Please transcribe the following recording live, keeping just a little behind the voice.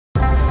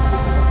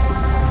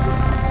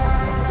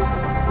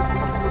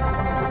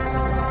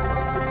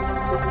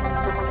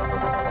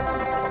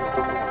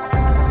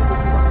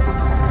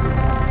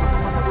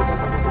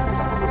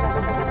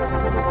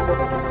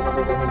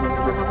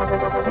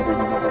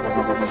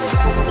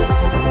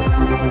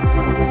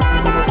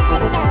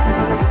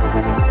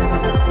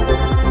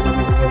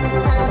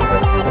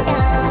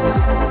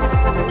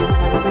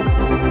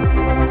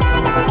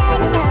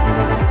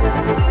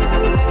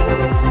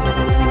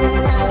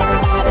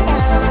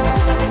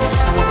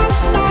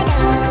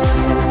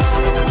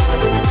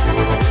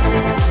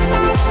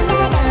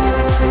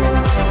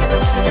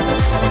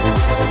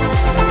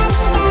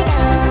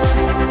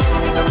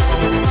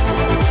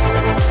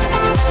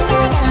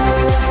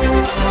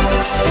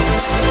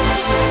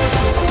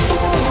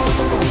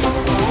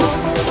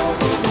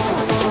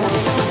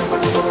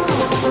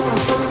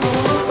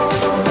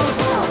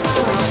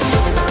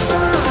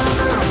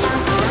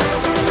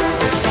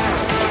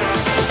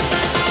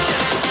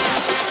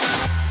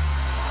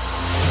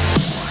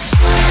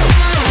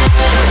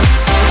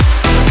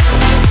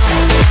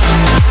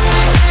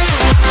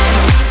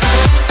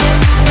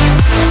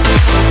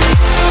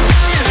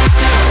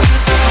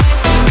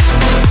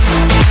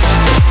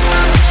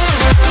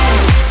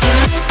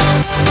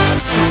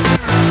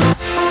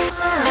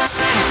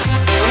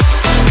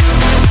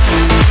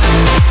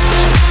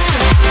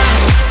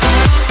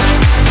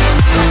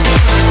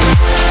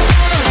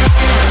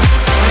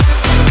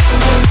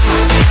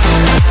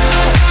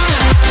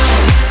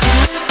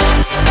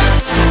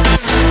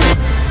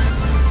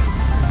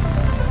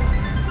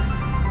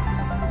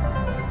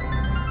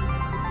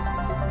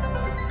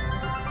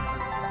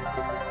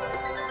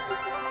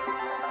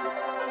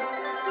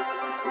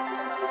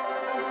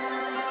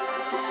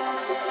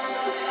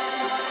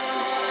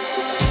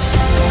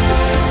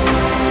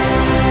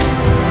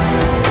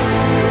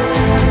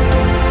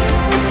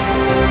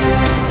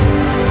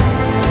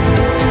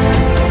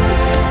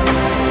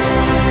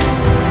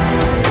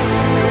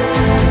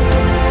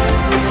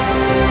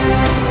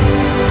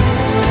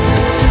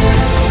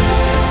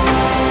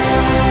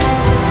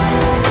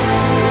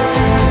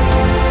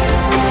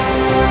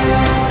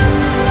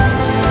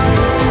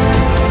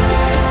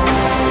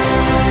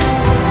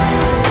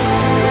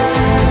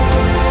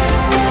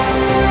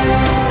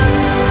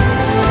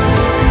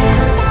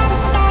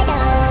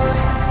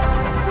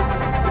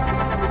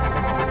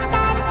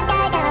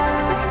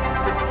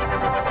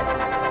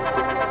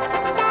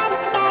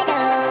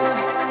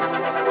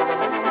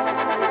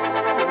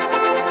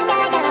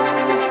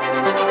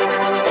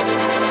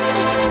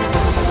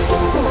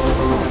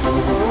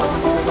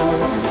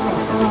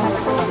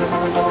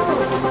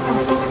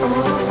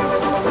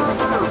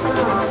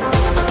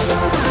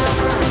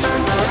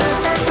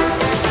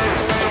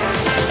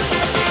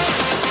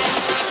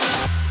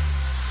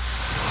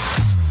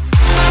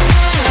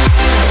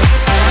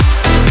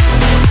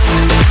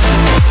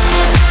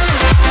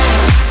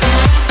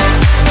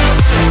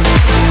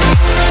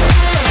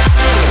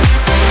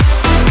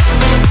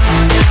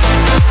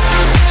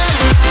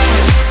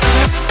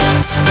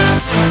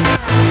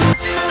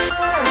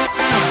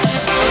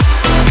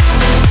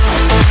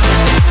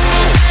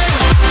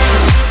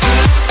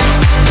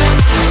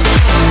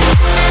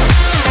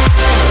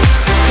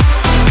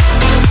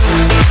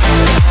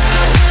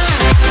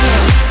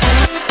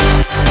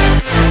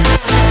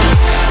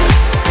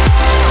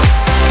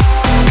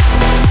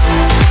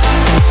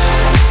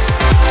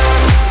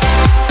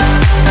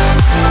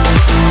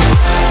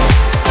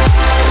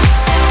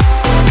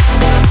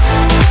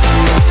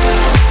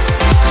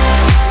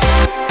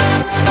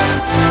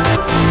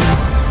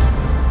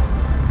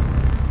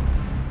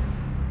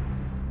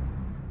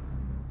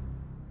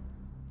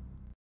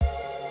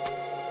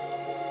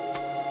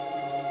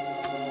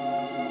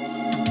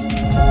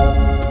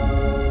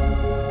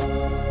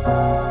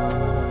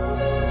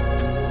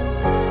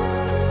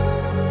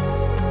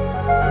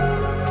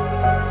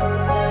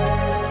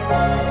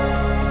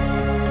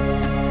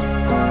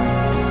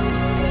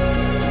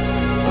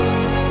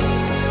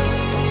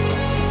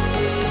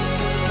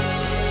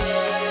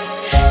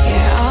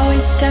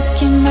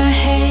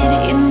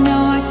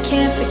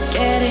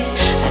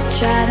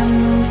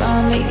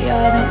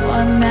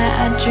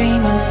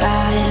dream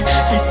about.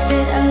 I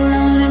sit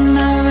alone in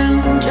my room,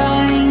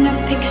 drawing up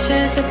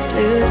pictures of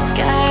blue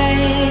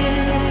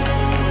skies.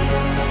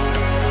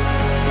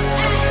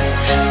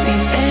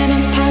 We've been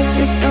apart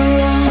for so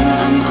long,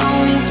 I'm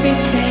always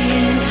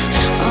replaying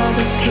all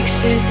the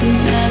pictures and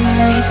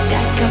memories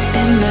stacked up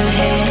in my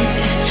head.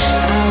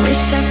 I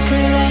wish I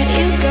could let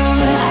you go,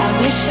 I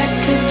wish I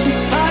could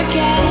just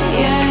forget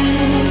you.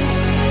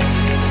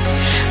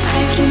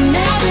 I can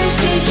never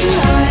shake you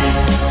off.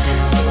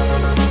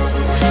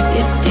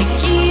 You're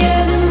stickier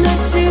than my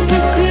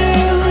super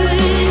glue.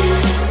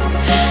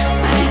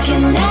 I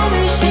can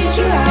never shake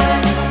you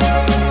off.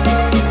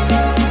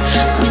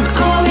 I'm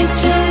always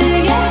trying to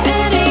get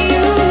rid of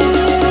you.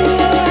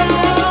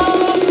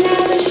 I'm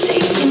never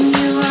shaking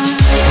you off.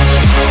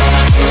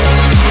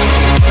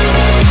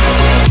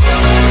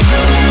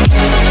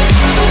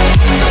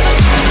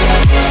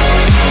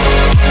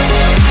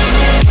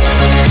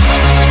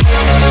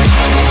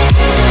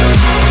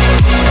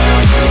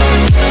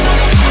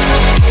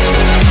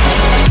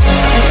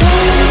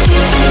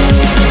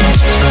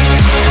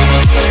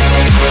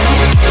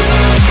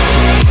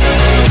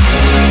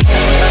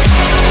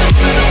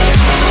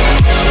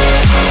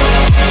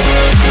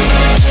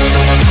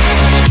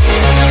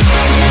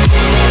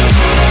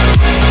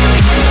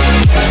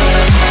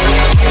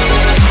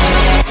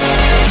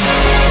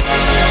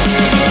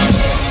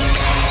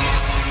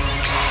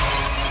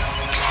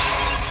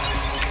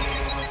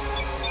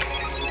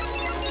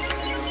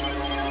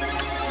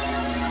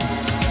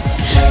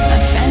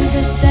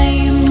 Are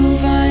saying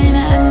move on, I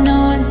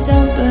know I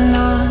don't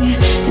belong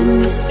in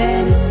this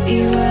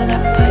fantasy world I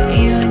put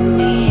you and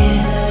me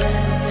in.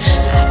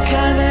 I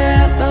cover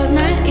up both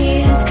my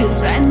ears,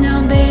 cause I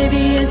know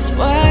baby it's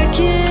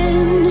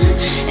working.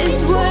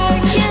 It's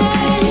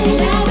working.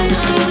 Never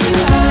shake you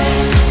off.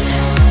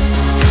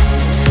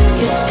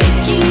 You're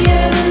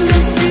stickier than my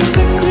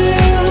super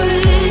glue.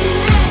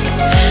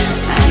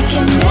 I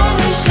can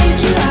never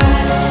shake you off.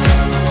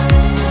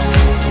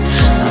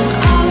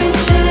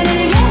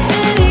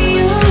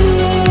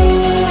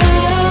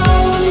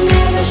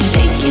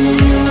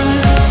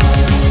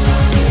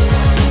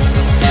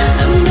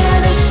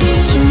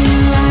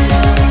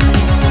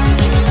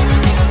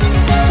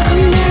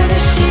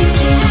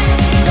 Shaking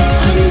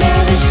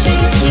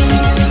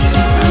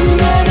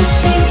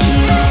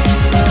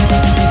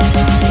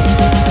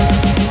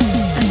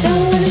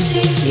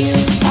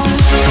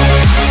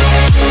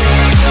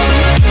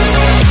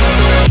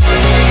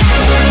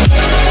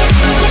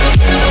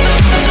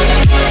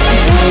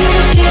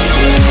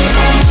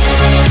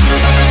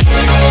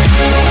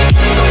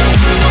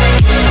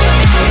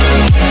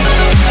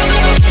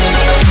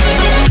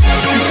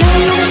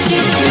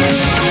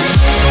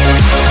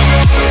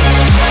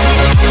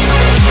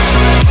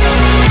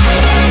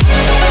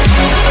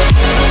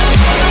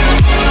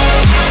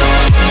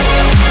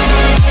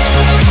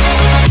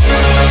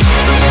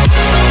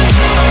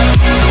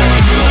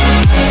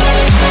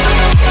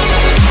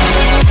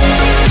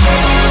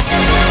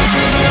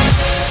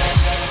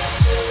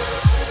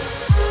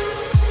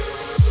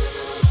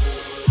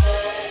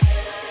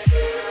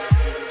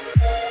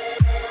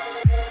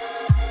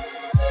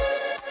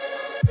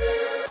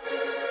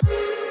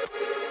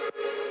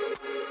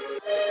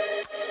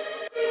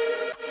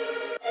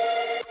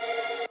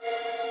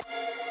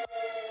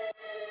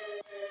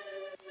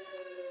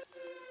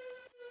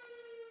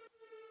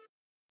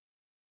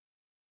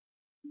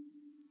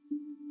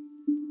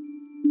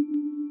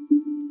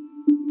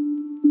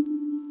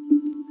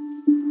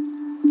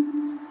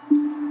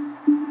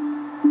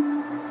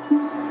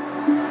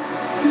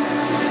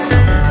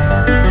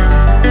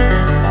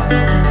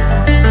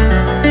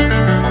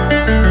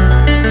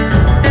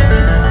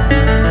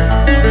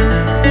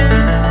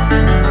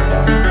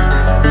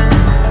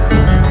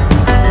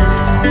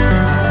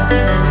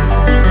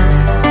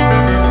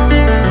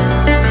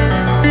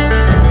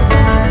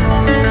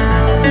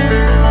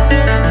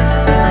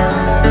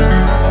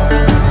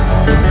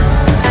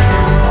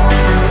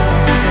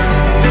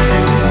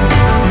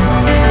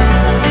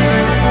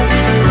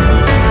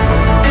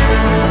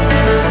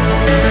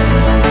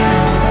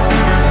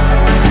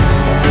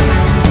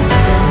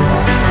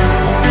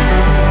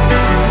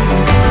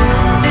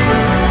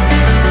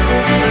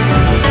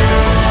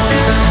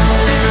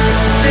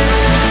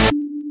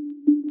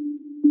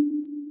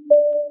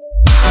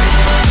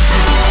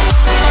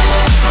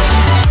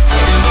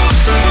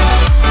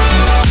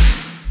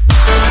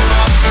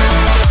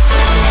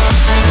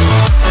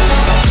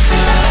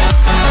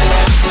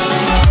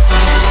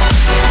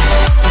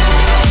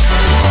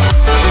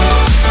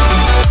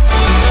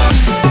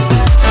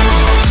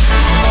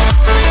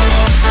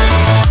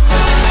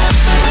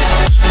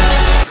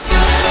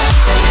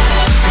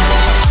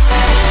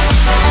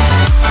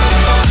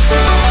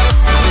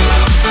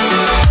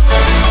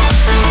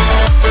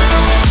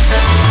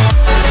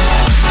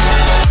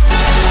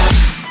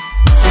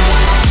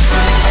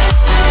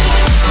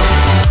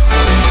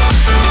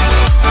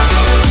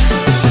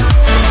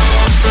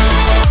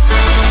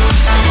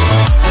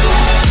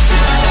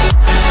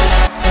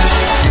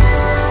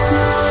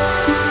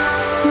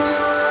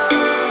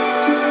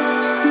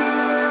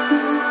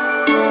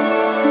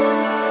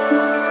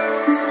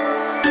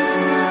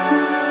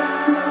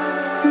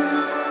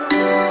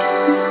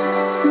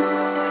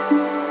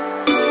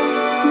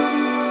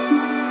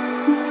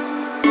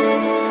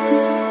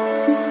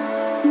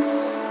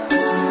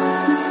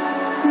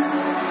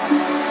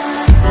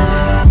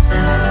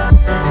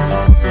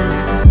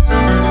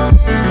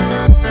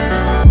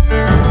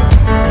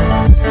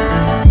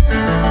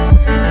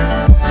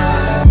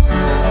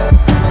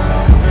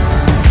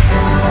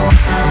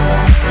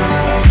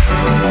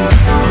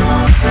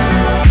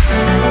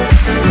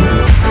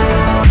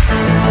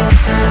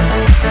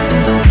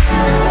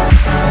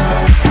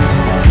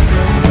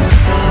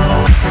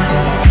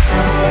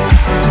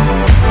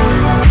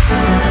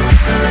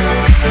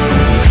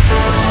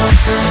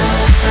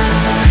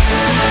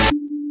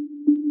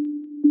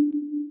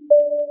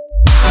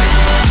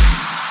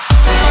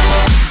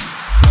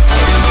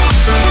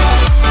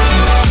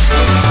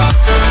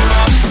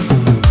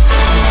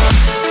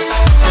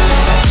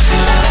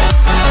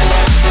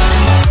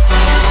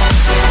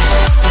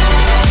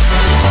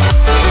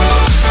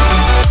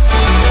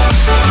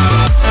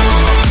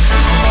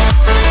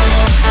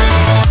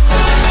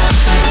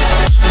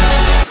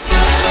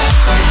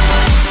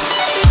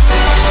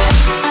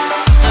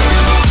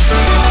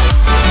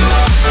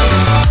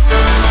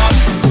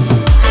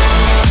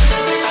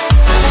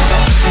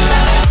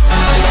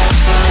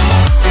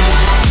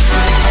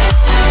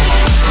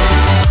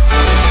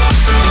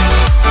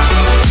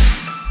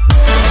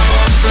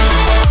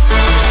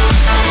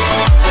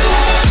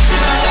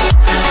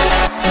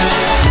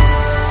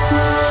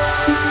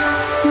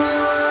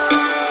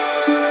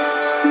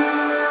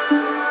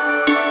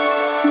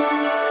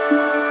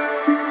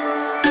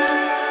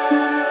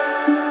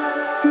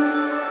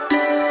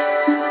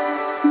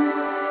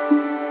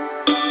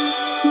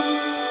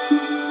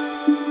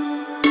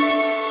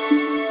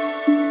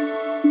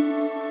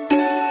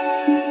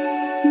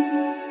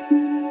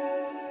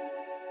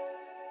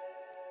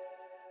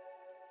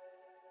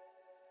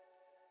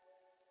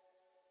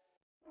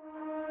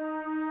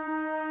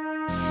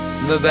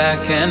The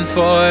back and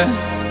forth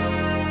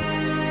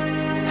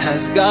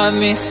has got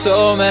me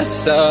so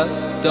messed up.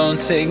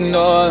 Don't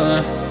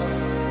ignore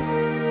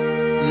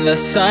the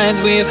signs.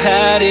 We've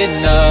had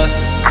enough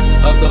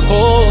of the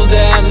whole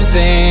damn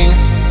thing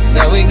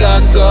that we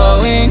got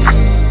going.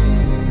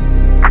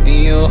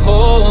 You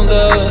hold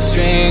the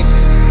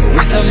strings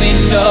without me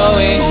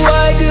knowing.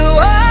 Why do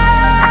I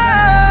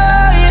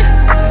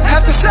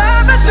have to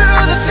suffer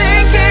through the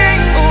thinking?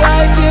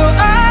 Why do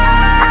I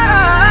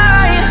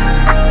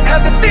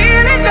have the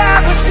feeling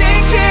that we're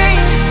sinking?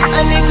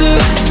 I need to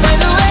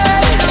find a way.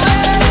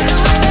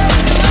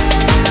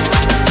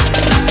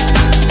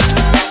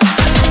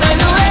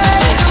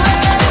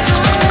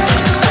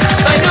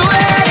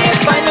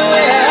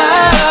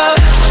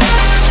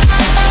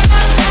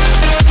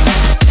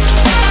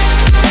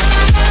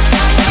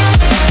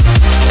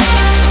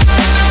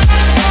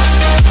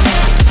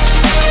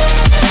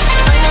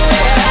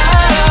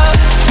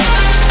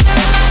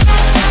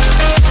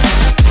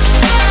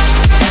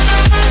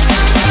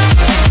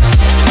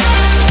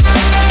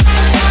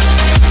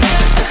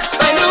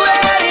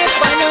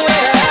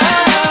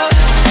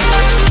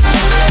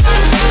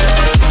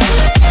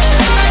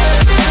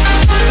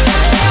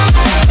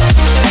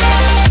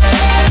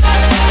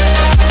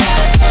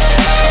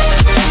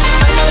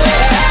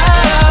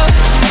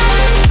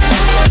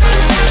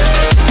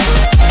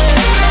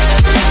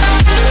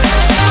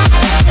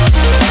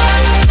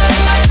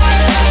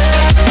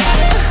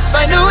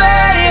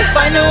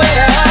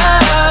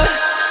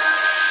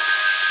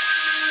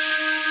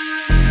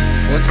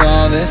 What's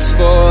all this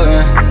for?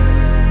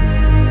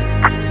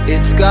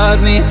 It's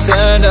got me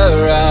turned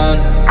around,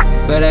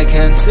 but I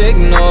can't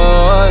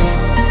ignore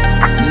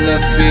the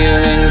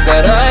feelings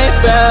that I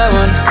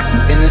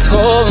found in this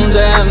whole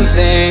damn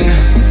thing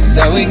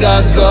that we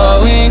got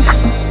going.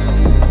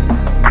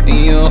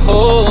 You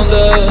hold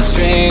the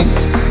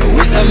strings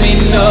without me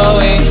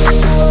knowing.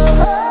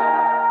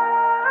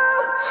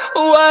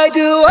 Why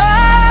do I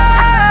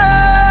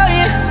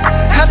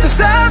have to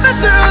suffer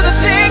through the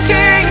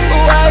thinking?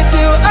 Why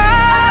do I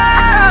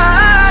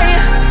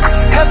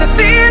have the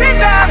feeling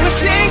that we're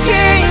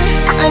sinking?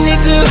 I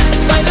need to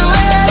find a way.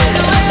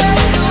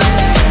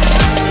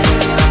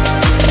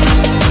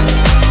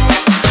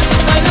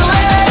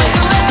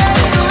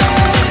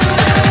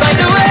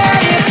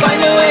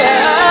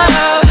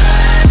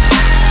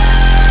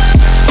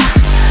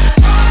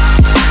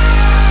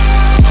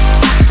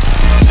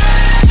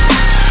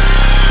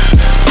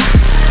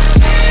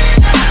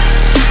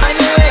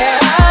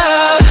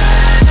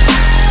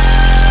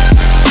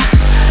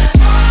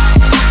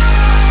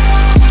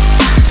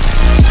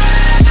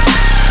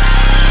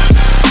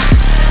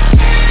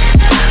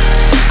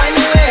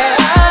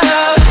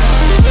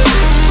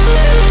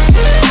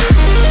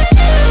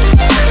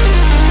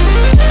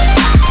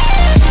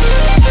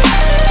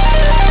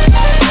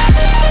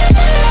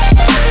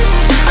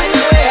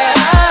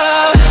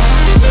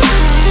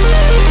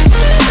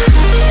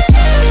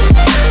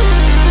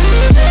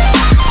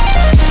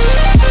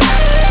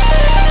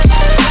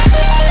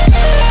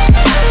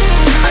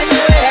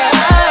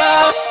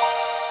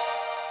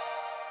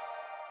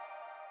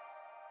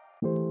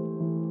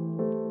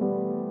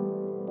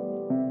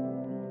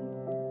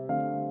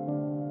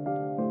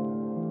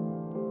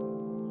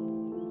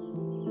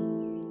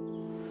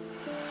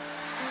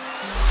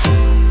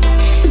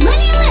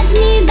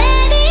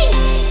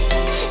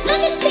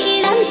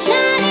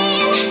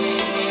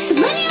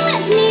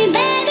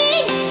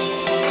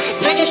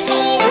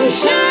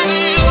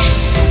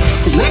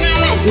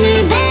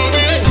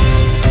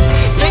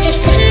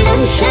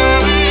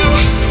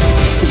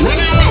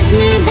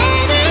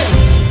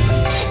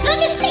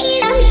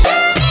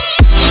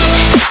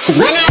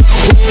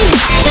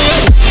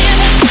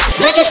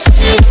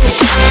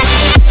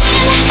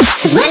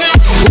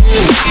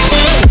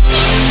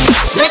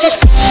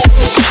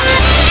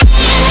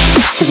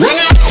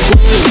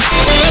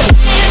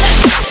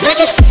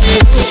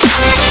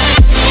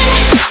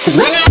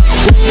 When I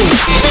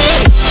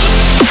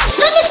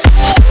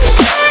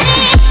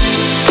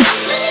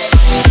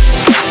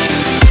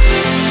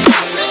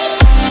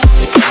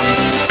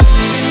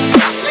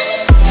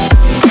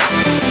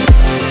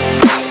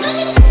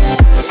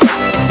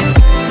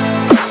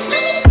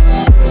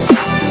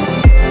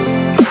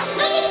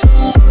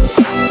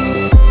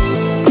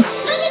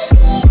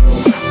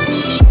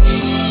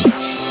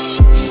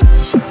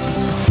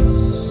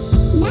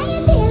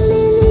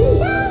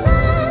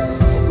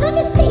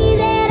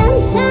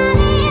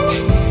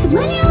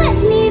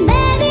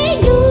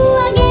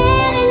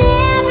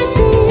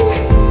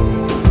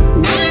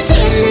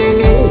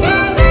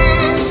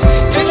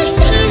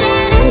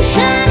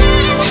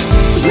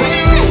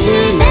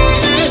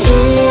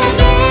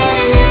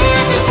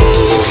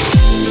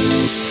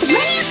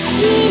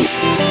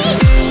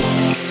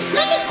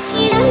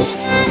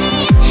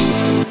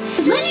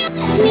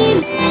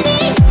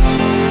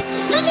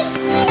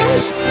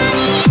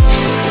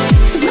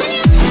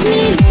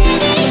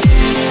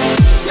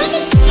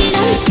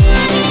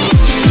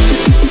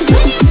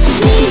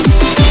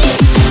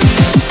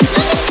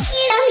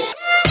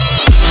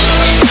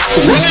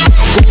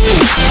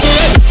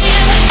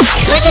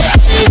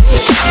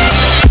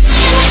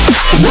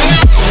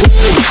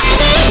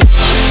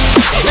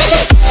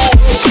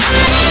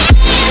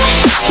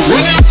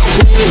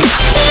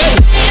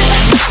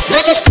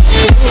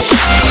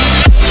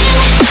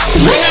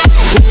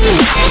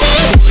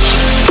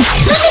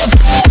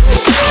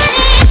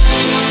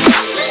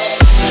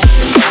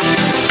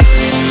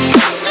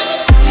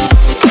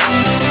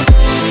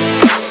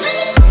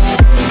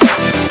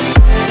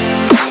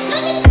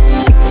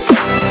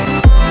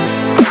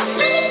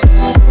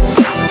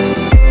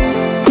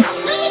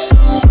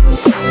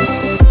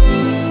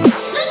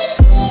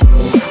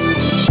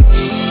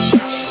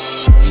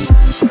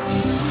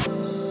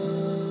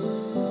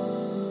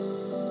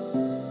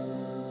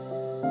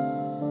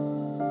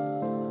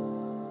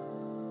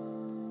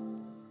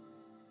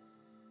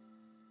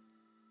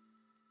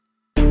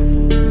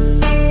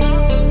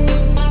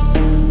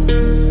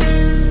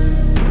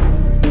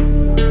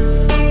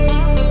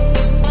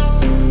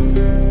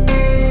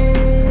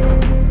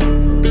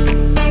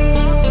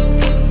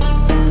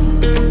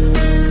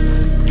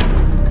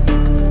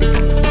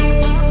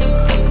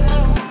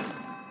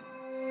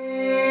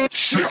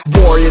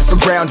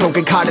ground, don't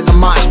get caught in the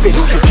mosh pit.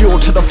 Fuel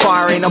to the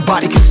fire, ain't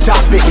nobody can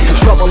stop it.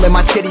 Trouble in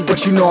my city,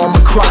 but you know I'm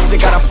across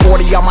it. Got a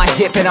 40 on my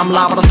hip and I'm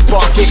liable to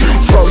spark it.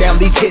 Throw down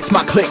these hits,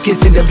 my click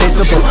is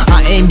indivisible.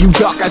 I aim, you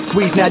duck, I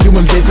squeeze, now you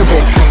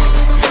invisible.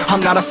 I'm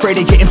not afraid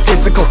of getting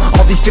physical.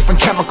 All these different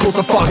chemicals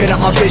are fogging up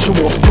my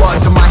visuals.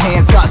 Bloods on my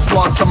hands, got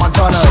slugs on my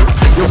gunners.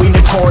 Yo, we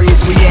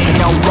notorious, we ain't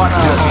no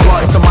runners.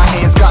 Bloods on my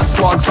hands, got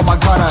slugs on my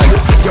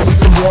gunners. Yo, we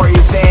some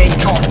warriors, they ain't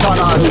called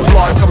gunners.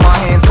 Bloods on my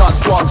hands, got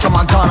slugs on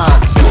my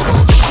gunners.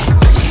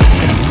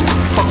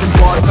 Fucking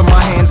bloods on my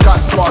hands, got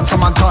slugs on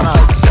my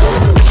gunners.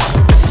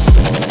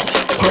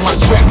 Put on my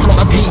strap, put on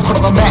the beat, put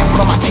on the map, put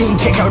on my team.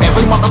 Take out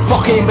every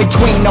motherfucker in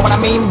between. Know what I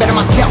mean? Better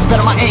my stealth,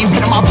 better my aim,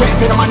 better my rap,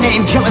 better my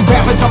name. Killing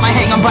rappers on my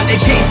hang, I'm by their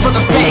chains for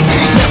the fame.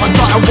 Never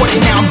thought I would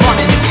it, now I'm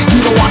running this. You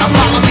don't wanna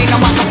follow me,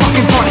 I'm out the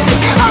fucking front of this.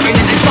 I ran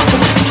in the jungle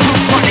with the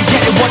troops, trying to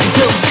get it what it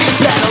does.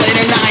 Battling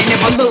and I ain't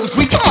never lose,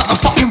 we some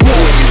motherfucking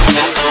warriors.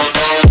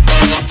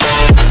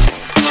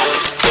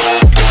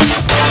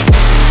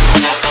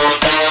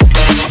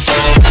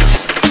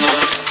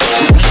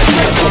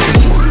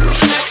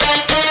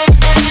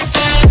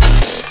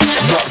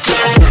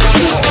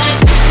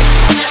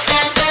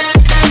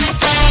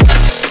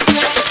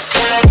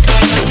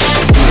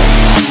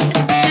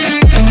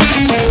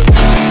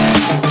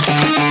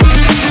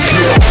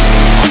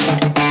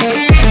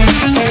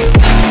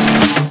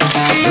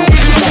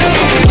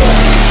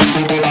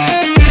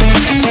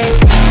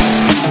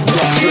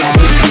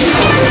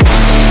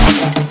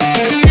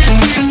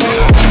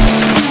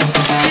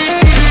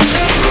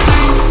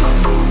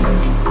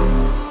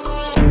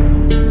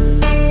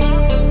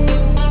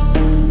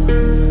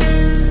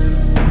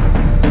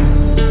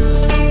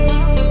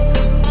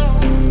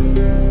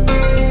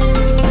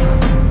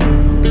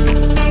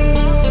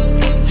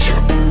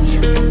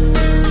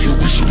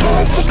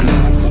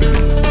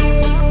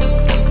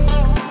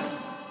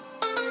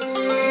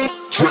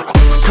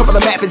 Cover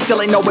the map and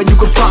still ain't know where you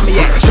can find me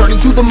at. Journey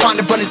through the mind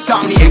of an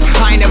insomniac.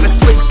 I ain't never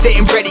sleep,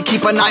 staying ready,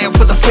 keep an eye out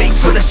for the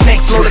fakes. For the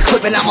snakes, load a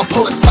clip and I'ma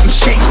pull it, something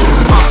shakes.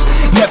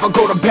 Never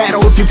go to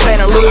battle if you plan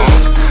to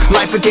lose.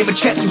 Life a game of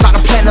chess, you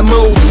gotta plan the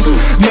moves.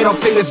 Middle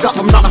fingers up,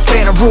 I'm not a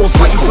fan of rules.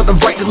 Fighting for the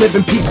right to live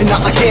in peace and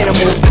not like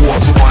animals.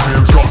 Bloods in my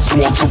hands, got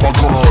slugs on my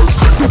gunners.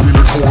 You'll be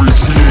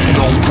notorious, we ain't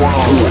no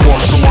runners.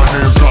 Bloods in my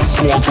hands, got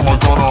slugs on my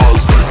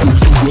gunners. We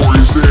some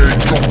warriors, they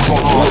ain't no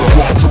gunners.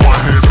 Bloods in my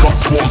hands, got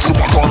slugs on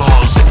my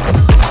gunners.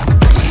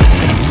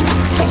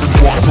 Fucking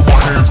bloods in my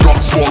hands, got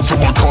slugs on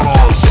my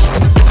gunners.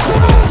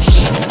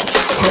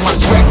 Put on my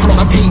strap, put on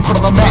the beam, put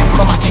on the map,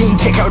 put on my team.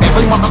 Take out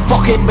every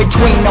motherfucker in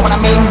between. Know what I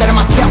mean? Better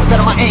my stealth,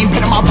 better my aim,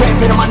 better my rap,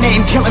 better my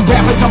name. Killing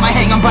rappers on my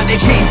hang, I'm by their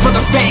chains for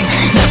the fame.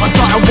 Never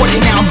thought I would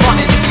it, now I'm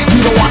running this.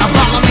 You don't wanna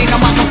follow me,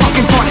 I'm out the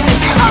fucking front of this.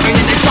 I ran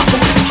in the jungle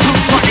with the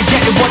troops, trying to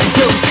get it what it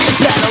does.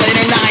 Battling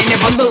and I ain't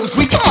never lose,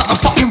 we some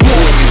motherfucking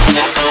warriors.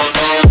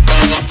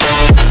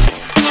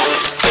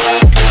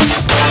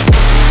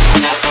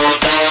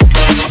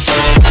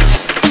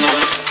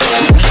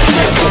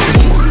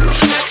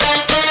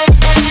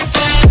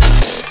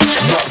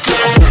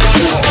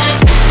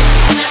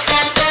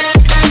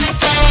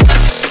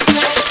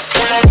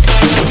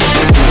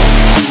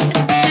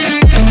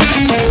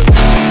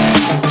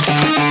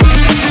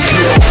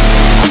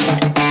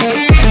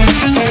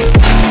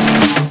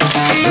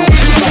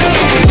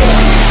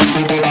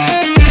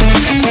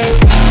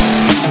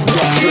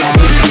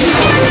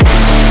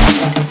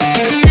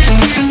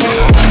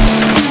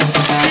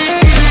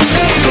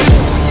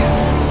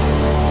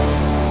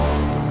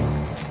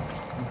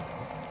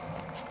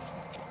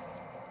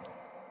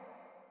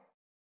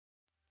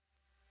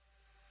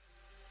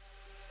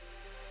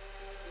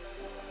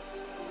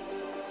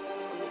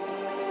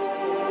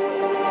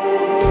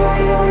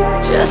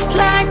 Just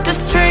like the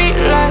street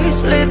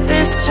lights lit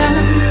this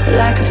town,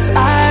 like a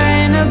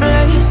fire in a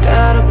blaze,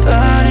 gotta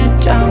burn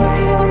it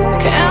down.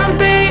 Can't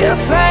be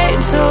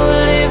afraid to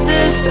leave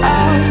this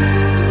out.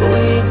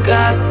 We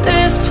got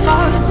this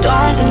far,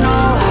 don't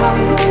know how.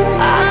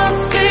 I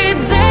see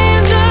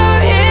danger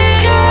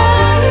in your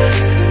eyes.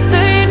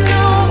 They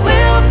know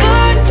we'll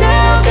burn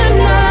down the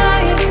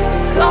night.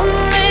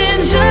 Coming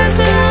just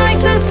like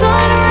the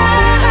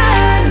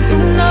sunrise. You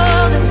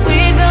know that we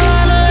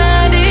gonna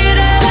light it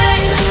up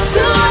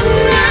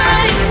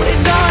tonight. We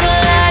gonna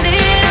light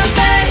it up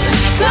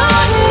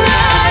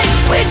tonight.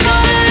 We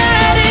gonna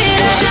light it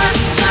up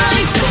just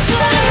like the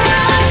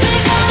sunrise. We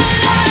gonna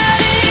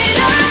light it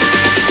up.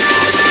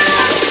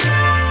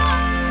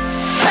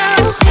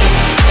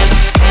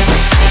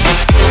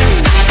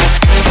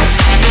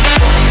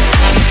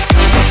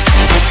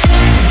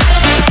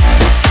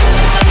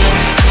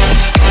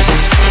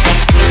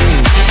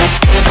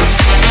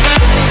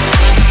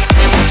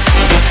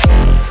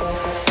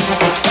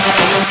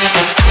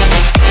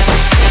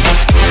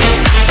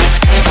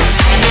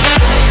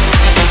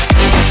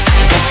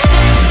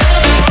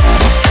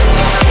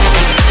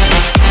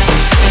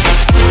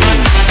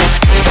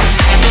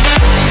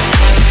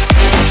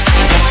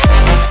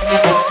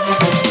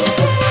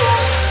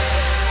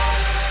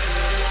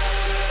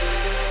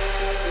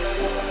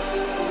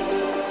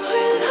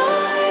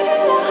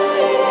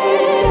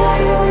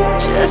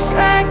 just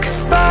like a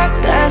spark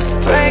that's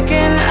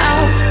breaking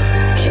out.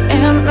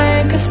 Can't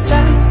make a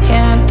stop,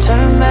 can't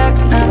turn back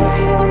now.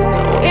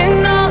 We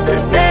know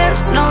that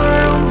there's no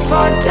room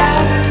for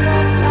doubt.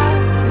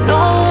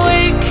 No,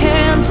 we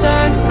can't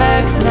turn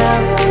back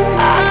now.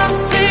 I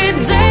see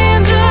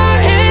danger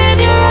in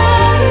your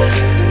eyes.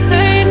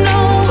 They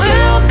know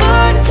we'll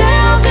burn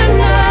down the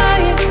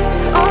night.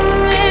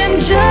 Coming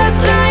just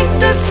like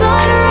the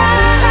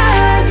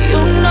sunrise.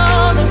 You know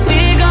that we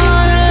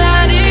gonna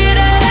light it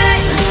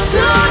up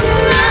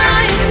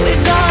tonight. We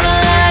gonna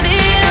light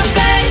it up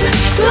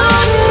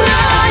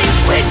tonight.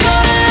 We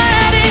gonna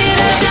light it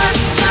up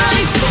just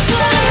like the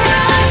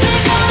sunrise. We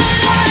gonna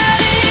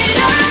light it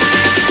up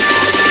now.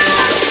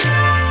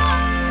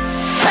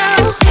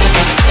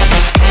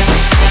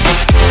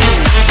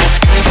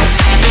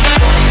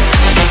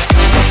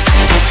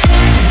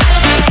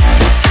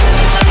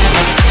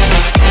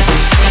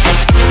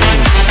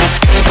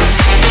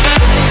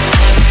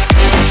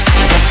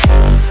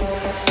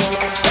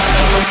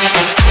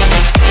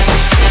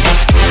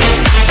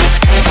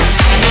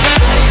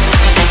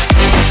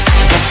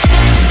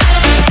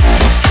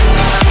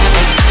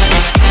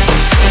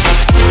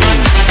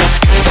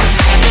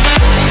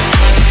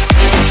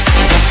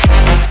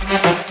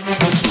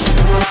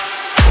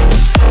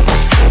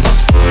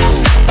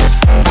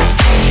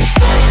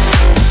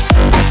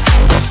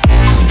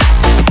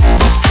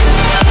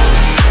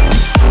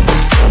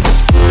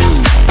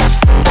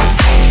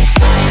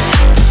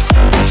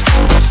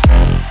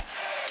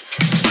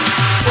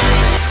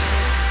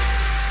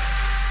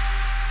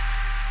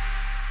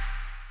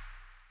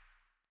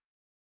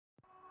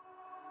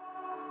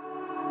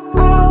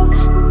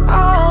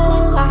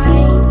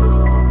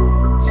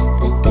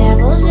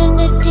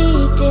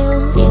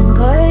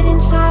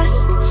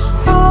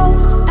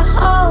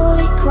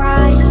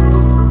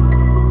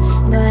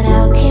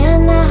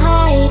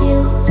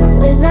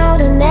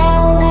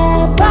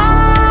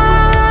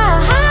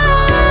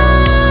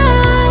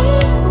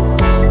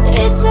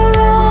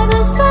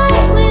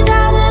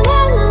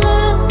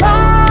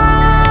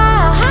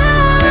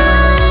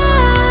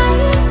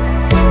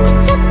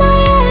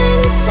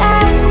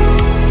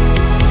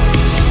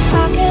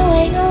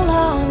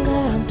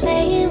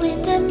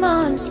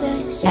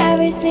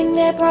 Everything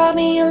that brought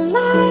me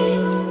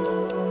alive,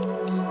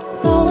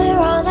 going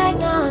wrong like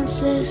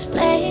nonsense,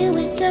 playing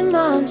with the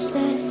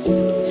monsters.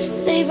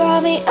 They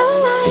brought me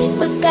alive,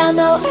 but got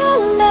no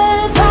alibi.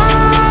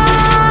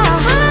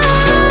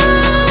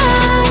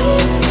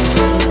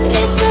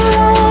 It's a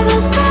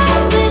lover's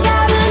fight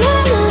without an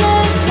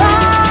alibi.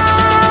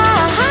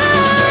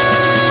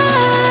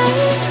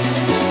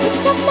 You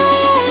took my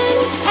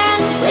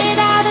innocence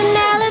without an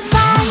alibi.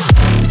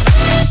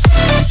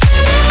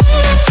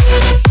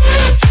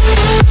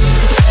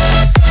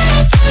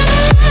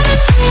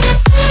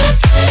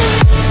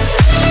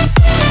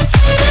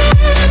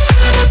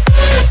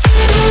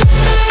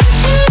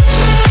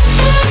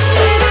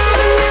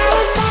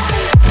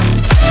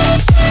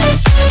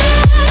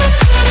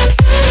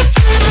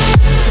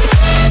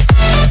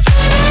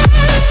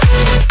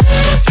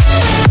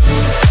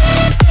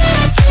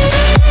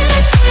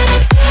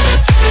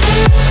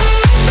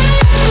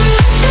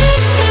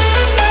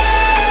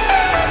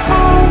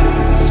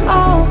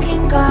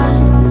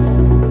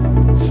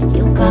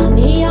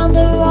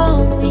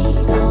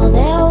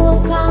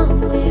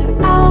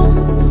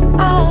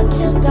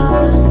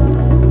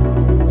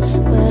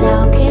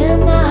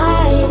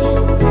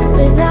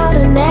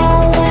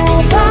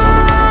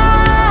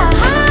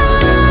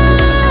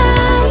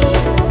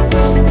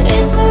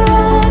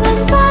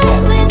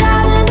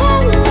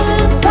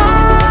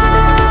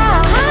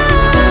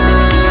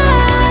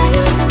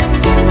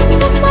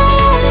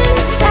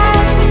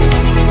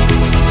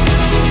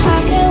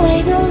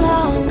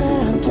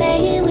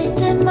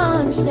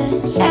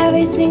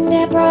 Everything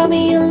that brought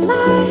me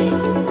alive,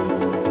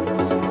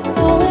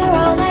 going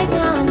wrong like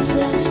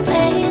nonsense,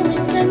 playing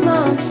with the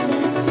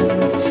monsters.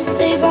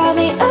 They brought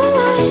me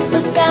alive,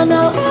 but got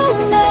no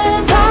alibi.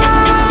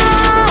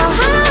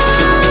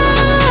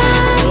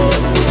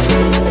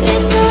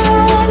 It's a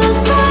lover's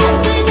fight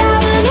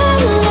without an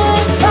alibi.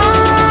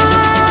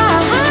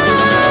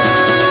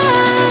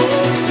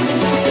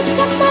 You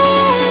took my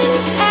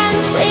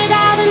innocence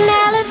without an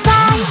alibi.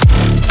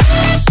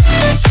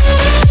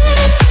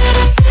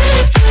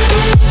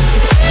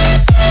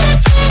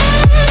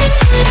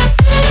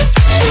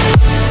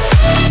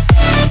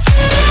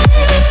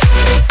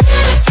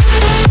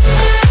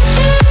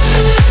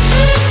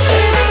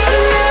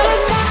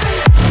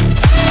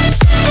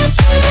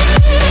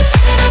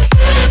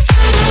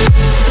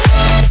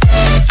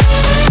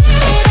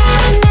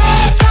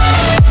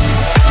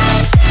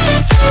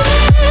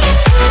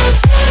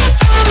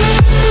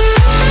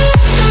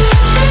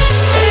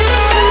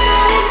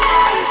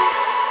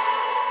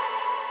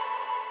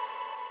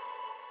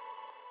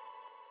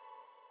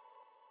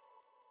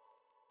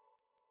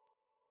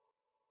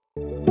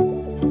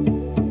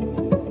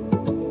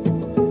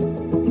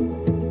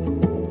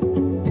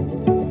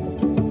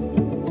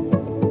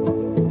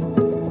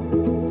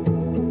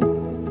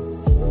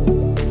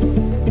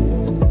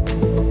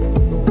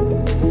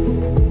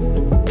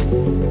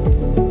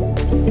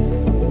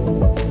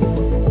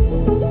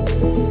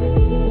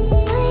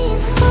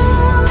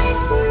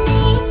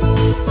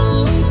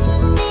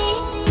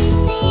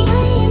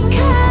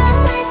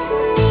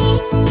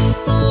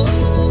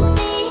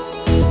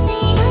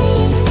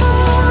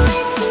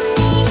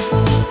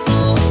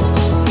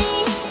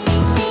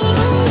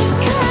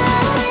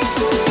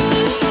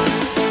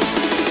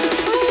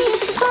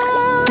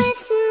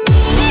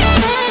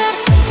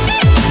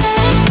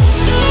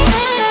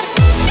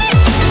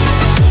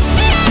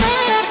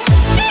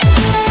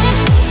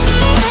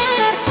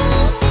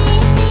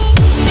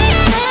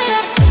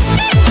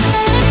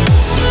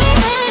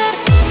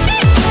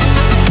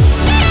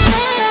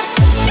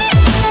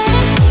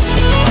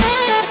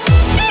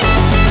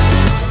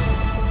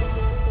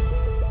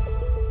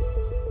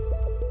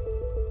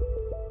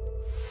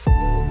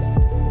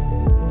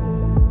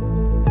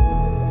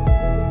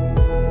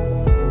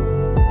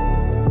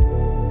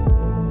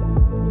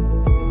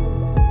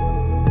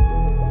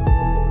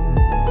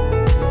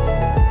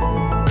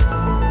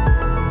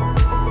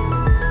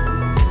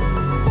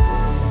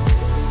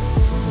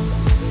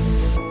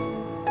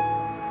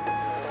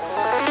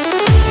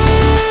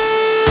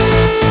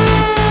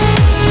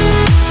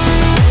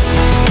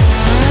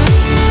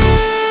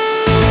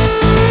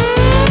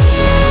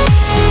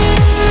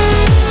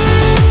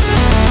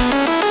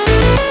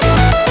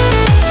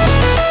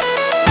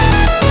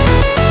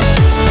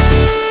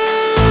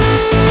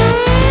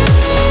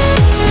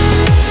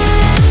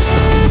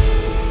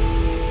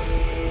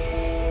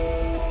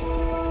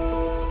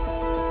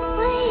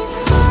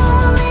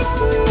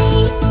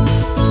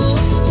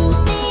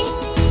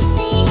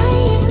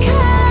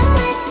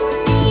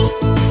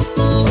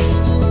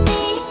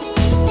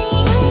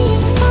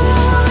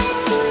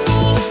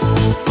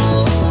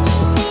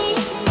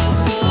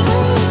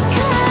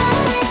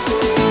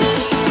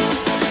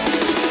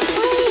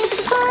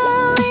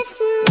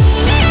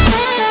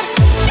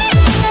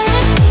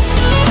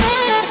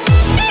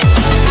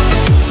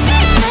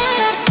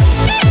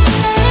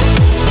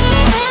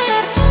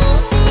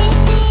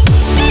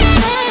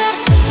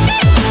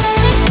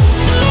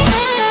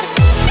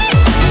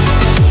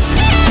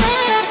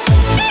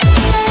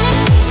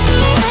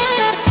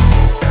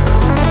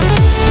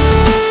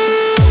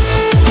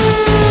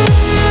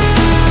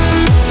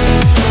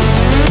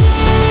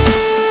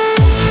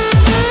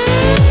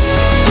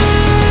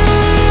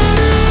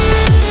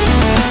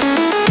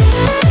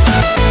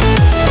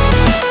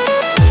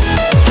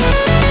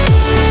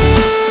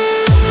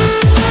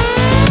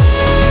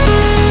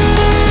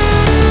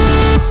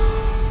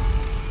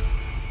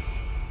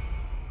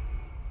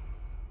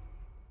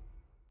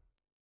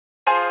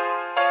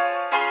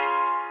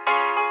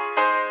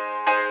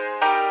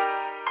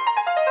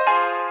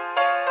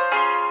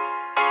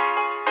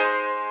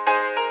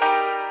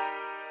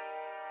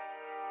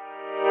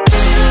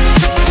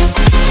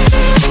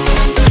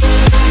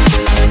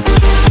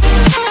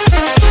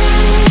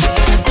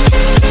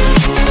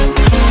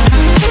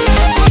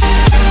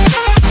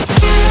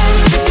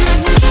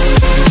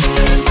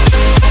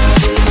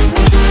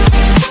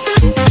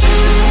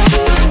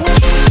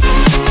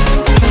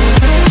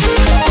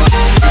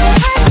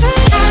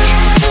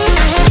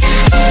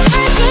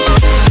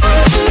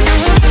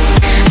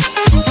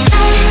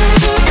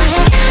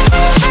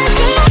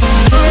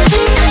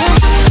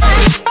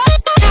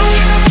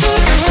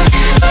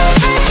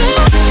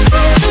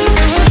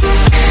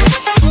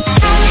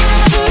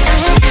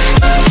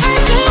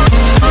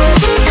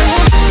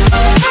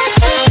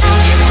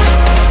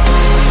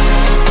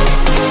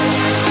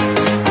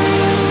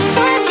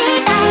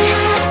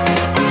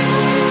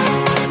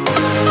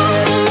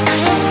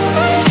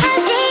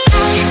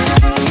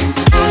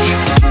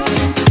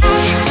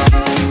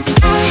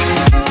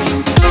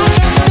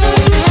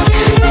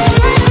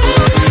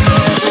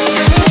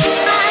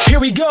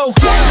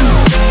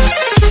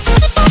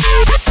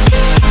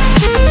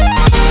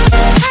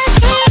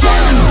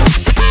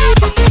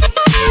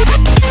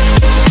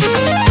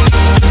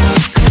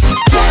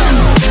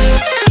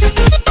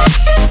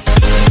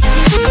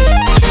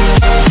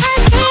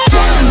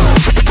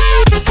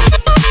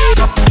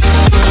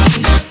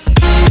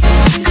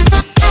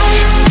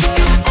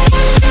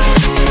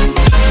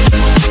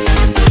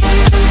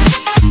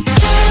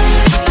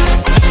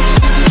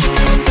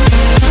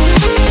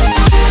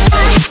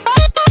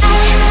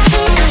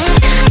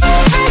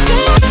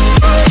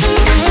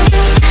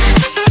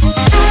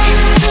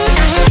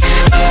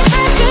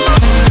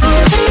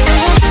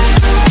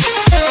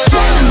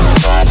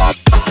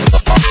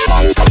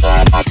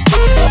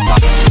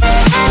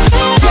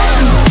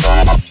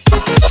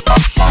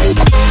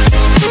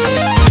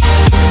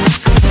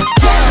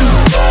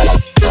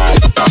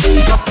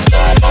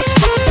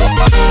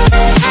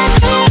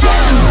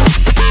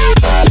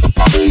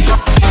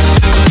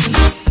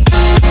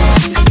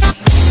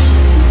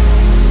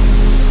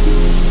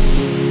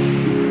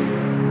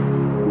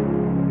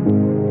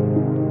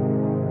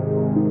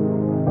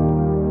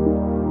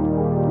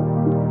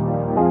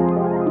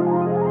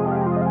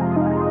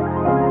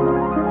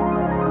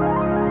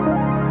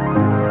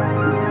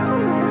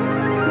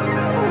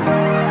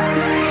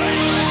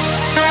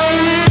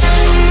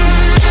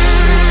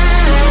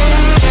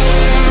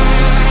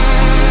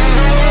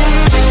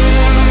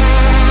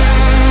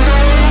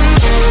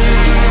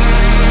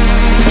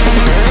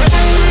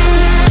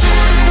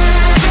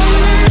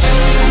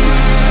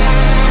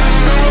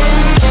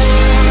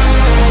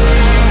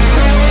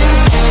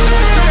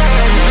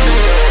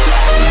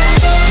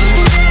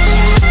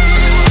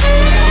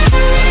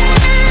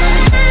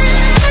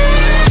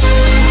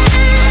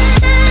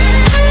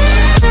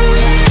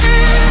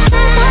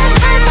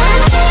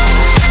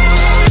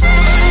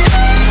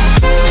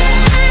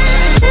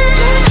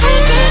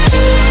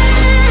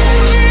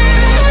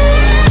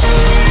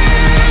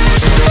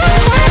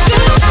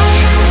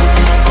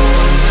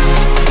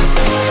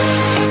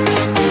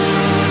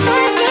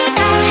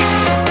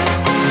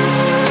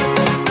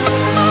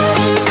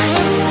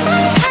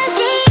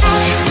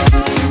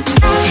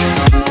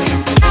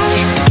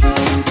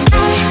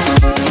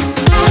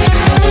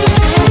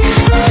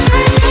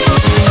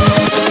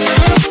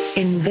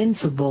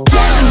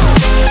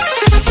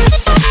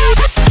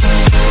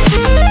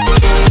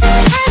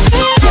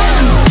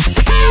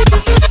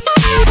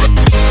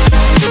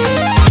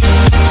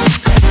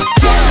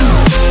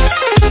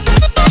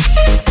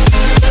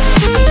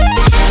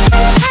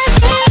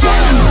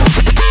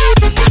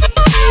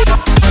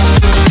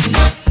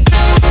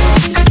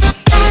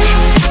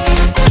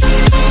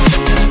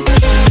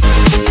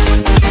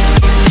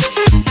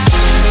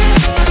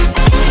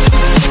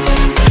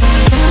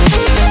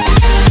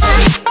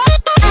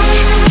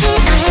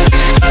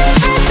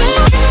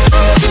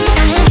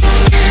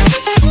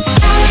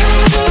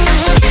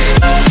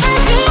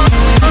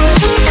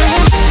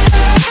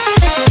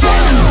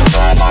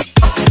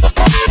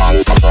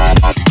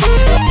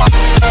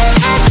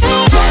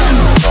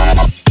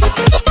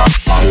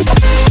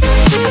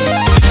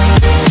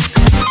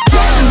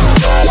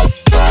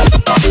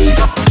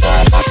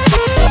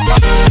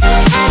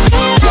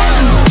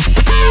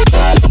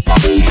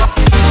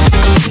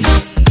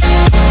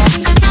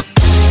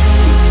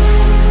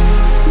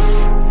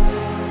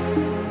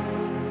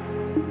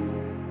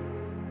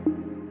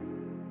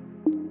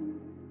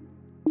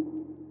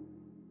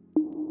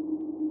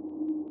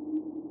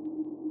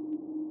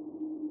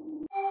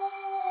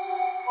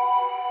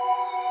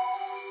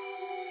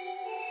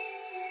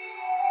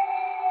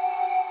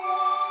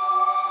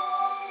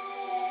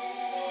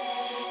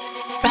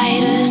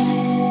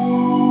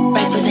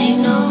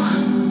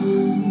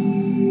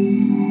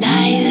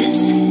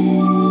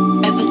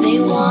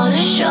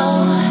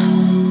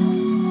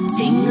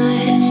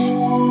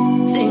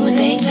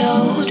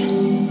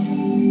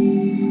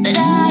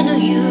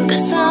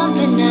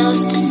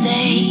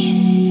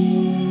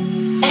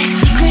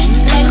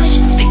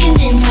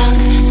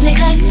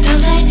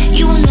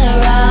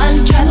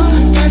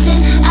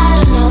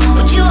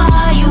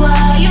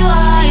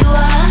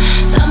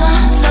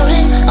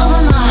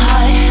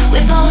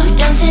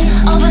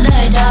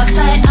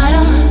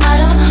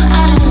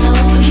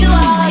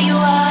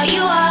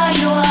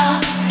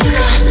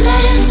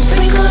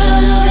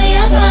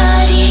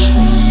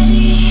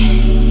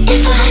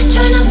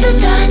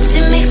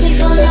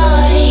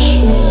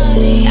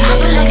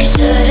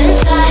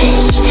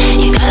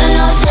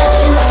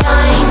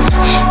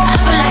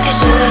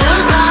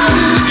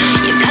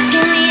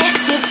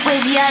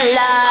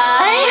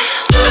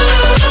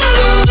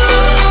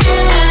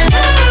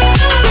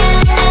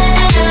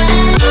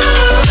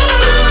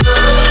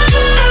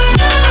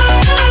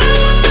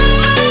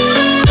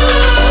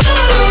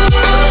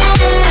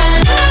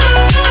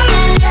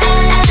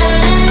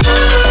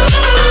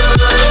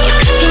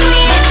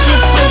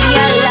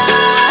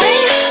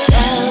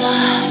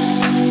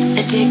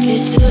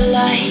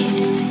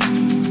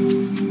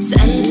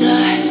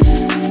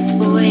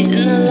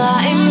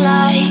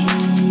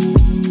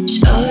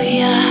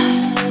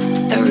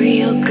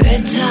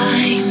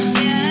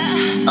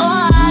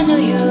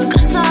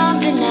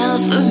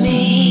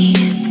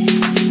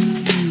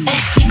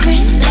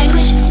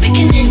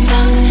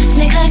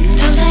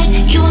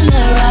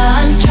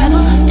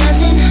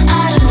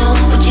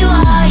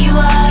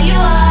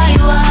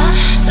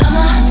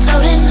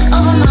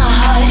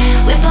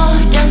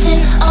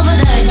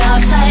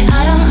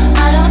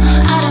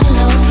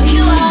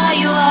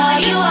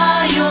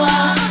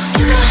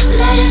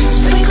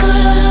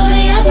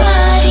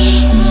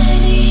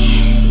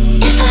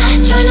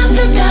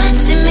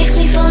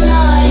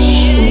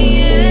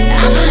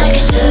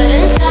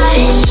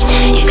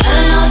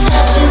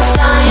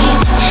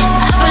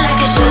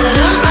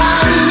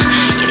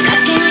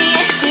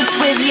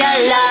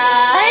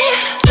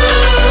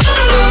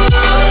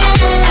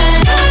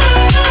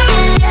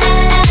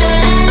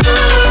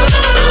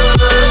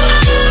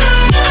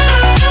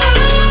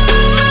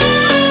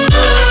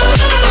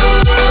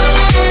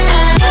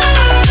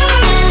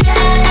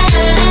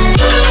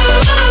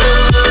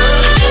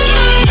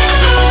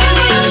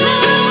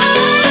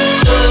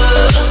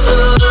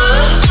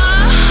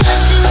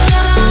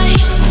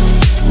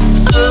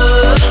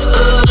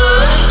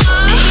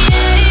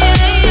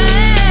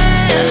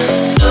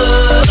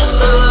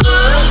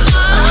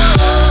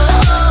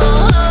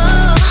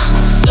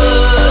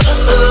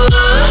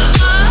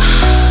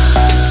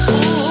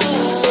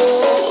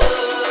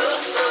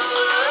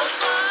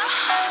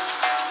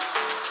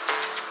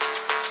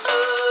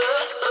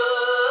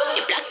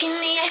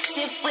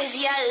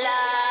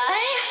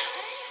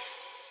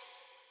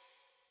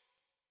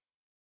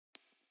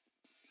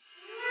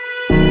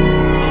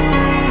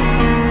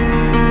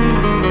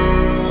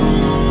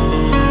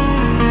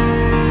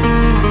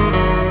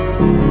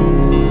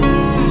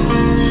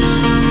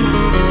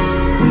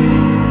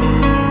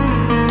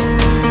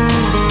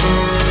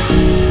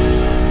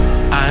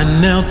 I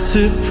knelt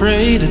to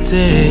pray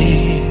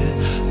today,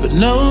 but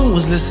no one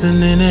was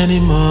listening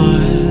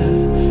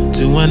anymore.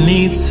 Do I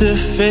need to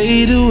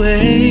fade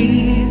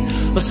away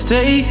or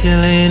stay here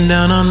laying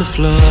down on the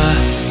floor?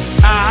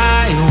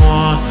 I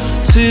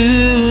want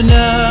to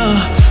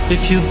know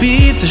if you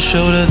be the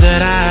shoulder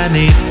that I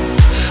need.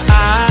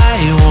 I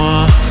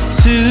want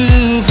to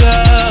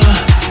go,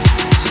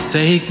 so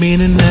take me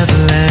to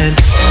Neverland.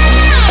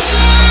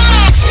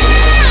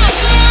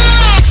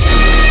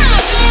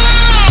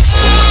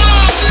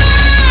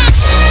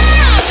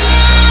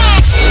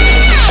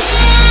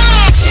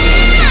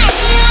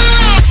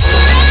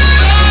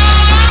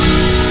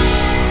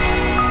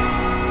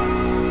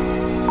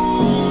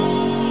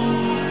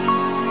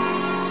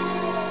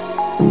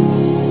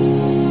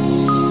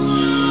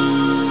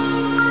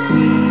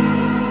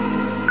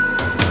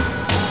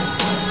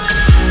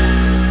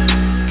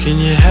 Can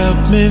you help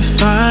me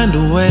find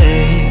a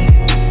way?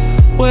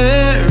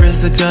 Where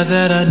is the God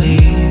that I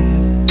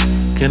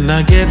need? Can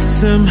I get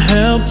some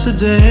help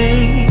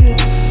today?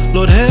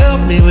 Lord,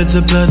 help me with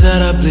the blood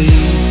that I bleed.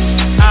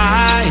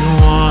 I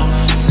want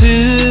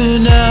to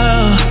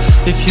know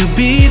if you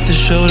be the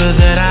shoulder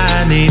that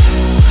I need.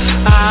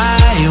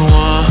 I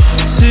want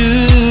to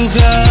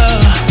go,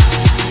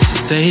 so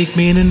take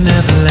me to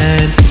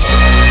Neverland.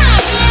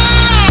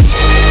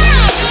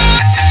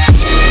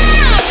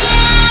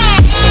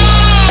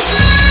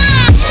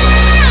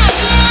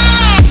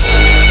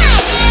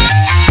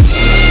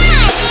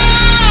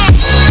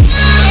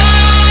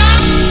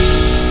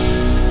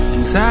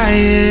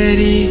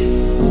 Anxiety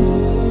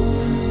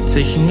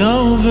taking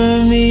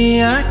over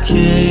me, I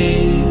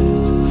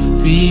can't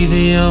be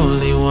the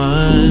only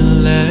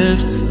one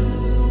left.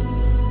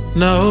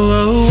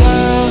 No,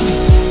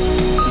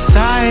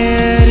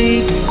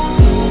 society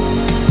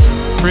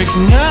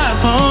breaking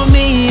up on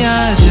me,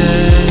 I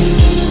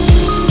just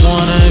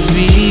wanna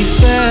be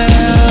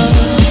felt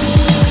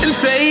and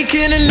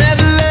taken and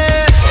never left.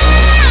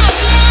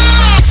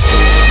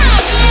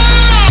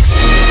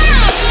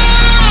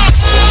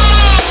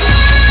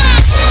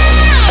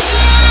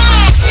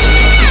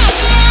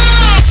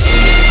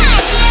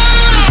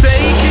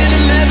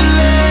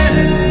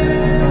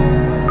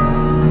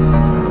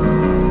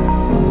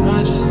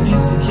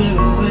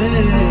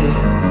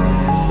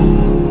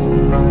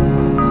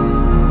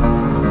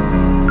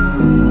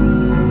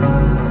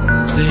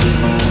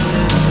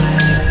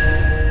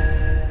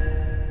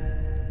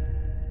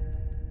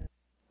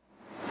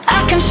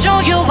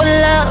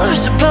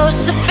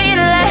 Supposed to feel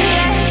like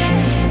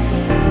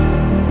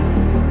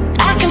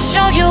I can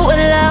show you what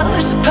love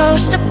is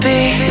supposed to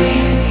be.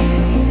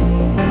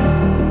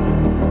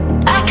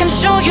 I can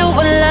show you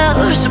what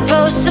love is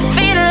supposed to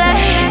feel like.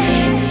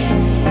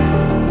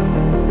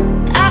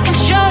 I can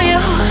show you,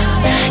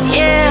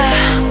 yeah,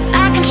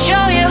 I can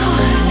show you,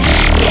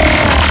 yeah.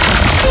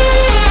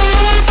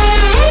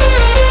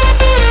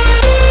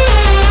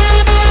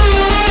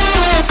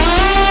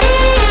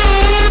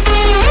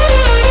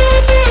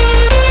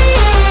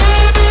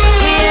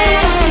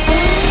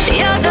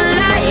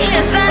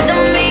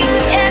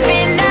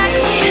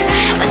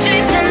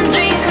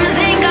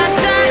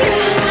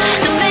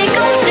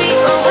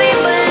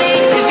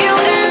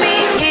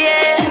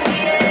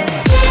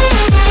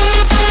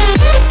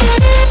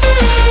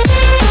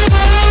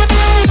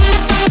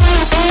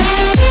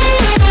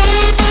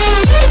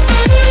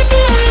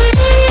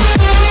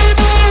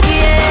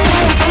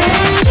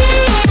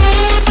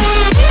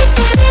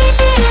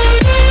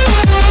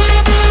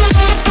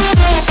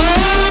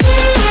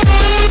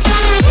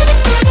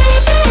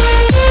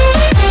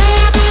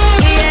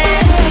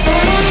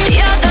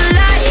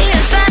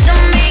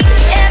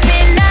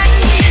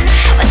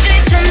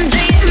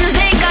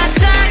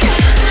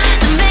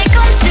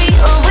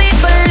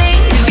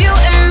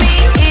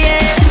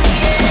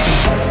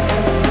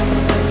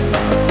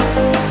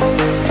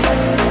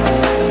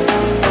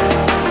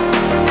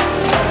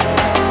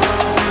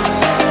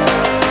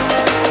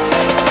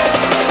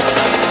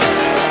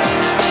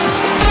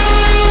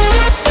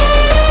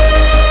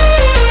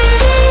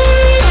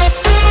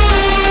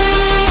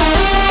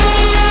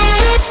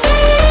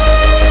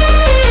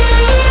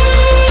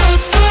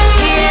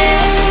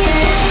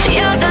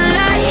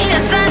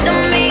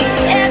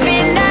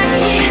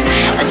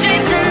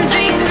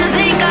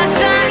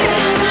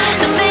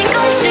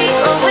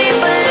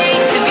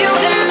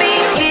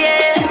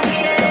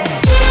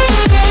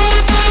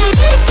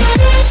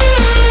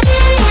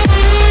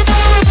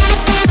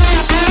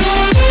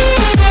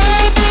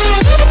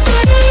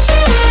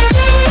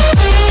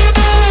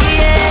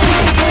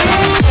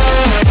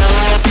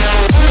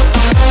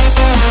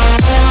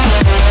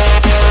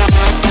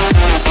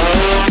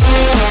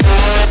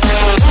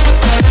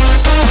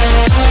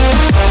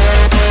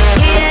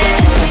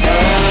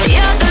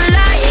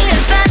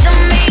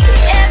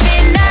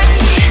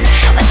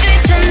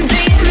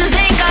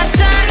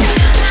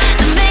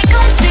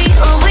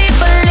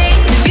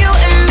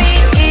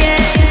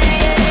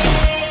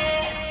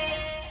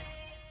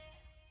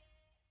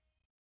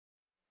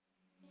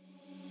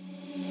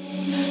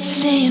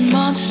 Seeing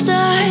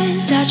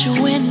monsters out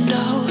your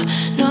window.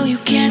 No, you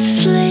can't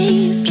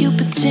sleep, you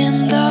pretend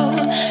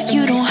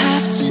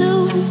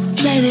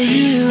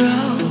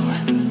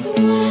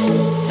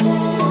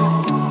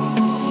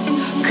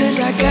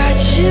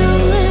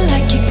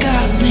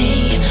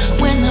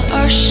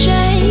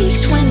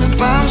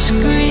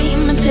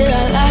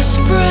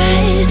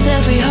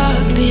every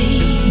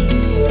heartbeat.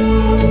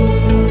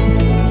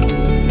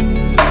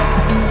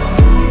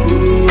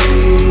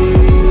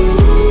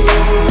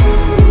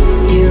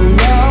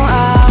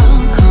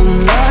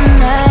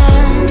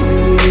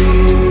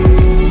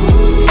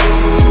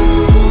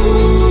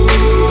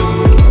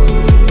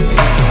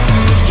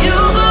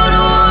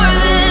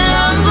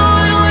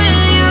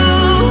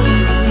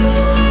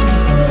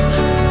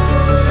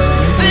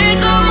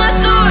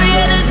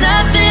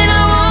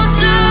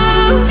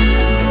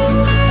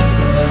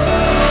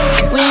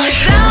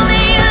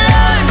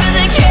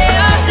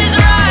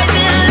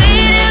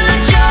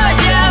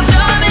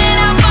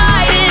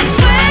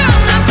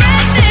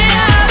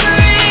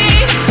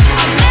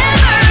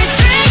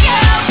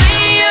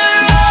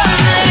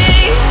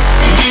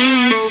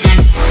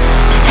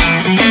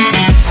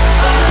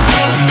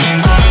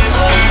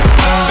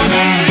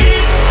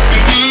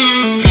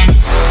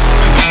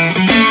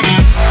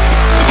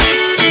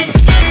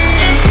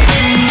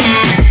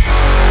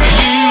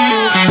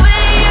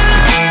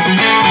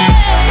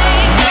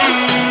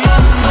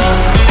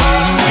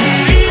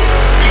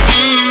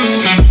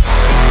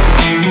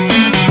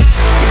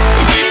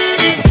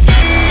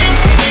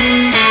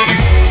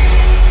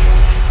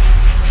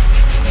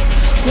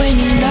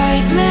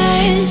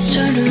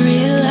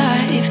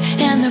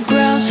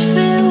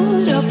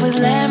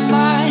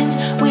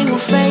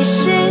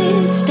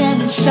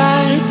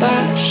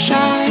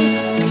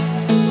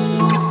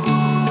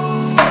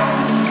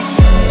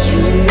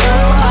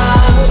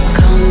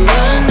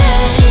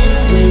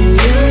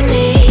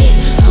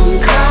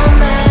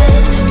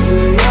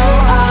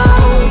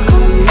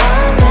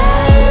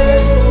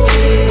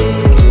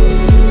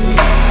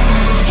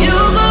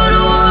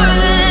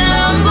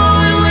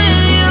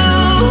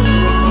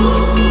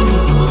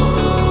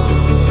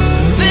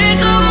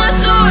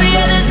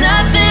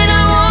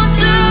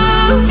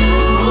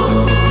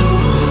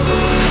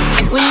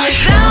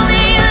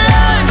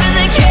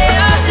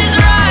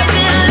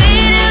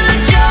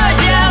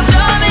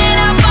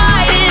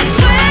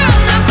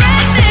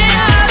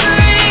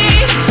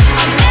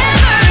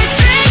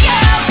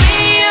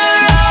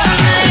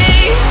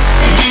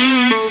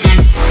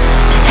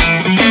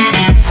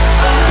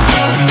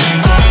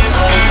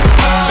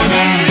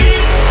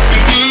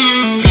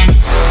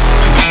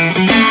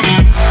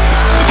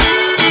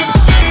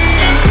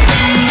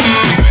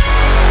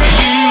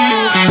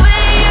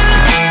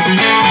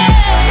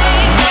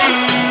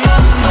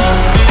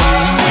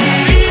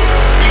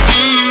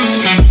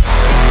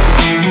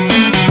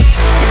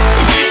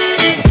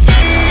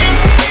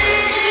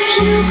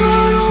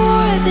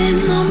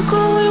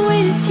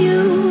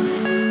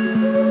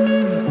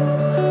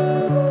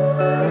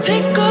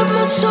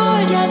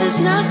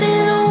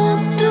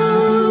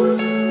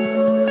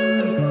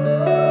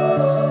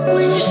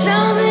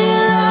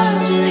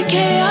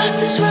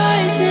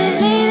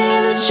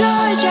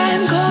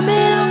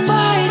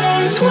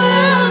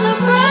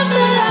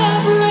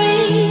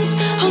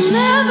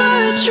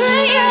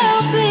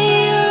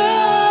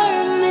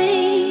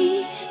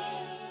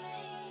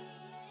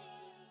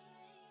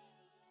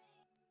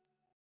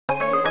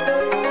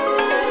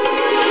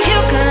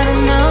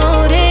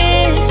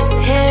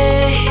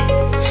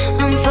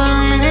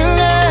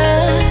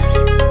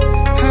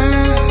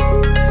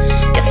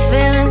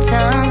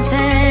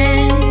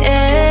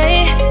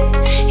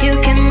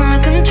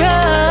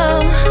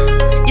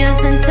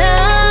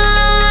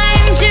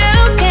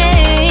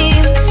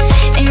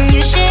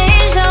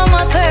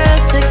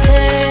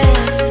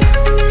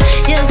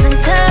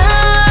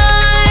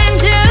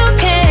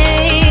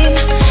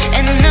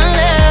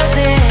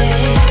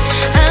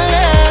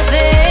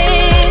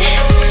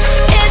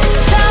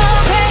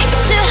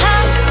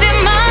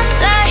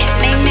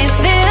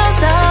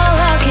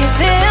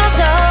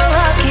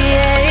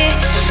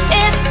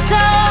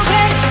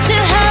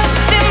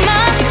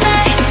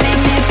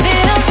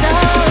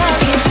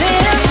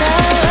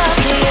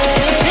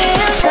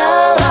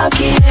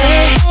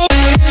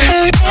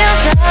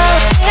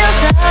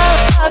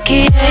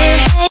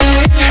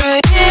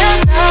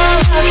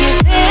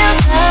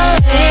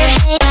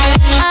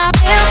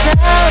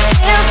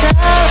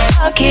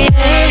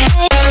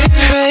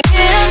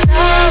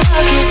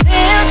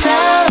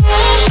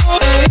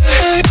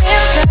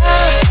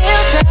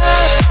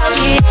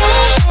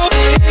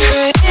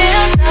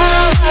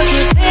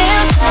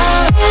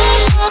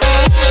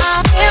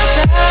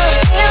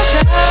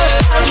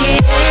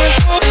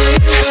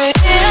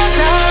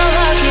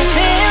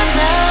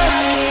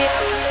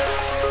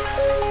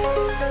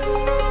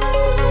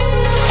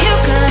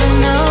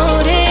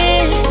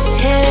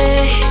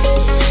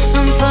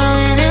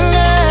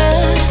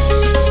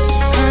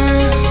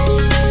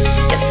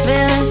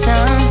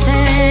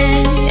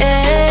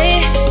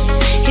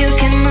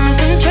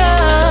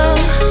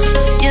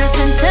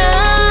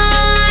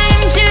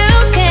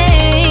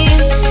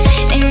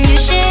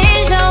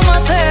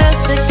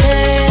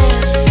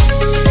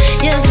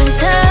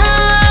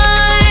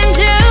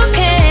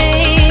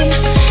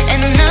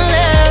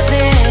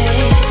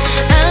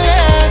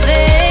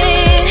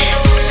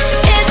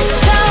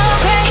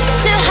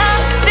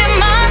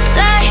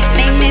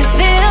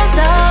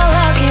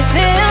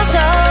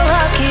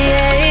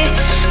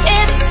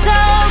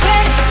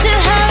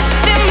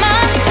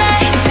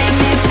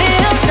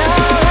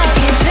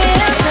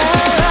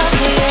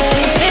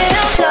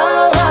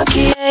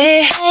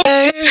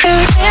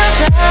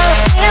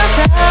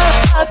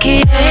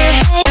 lucky.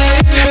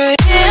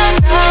 Feel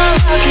so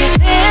lucky,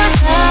 feel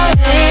so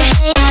lucky.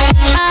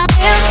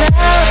 Feel so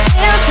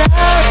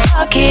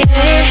lucky.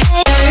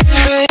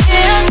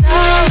 Feel so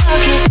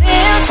lucky,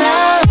 feel so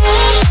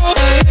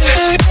lucky.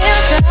 Feel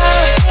so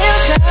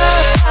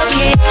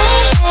lucky.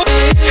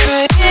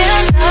 Feel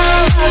so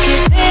lucky,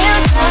 feel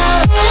so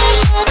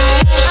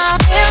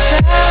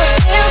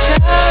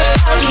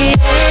lucky.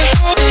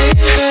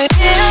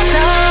 Feel so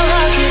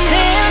lucky,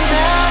 feel so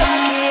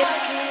lucky.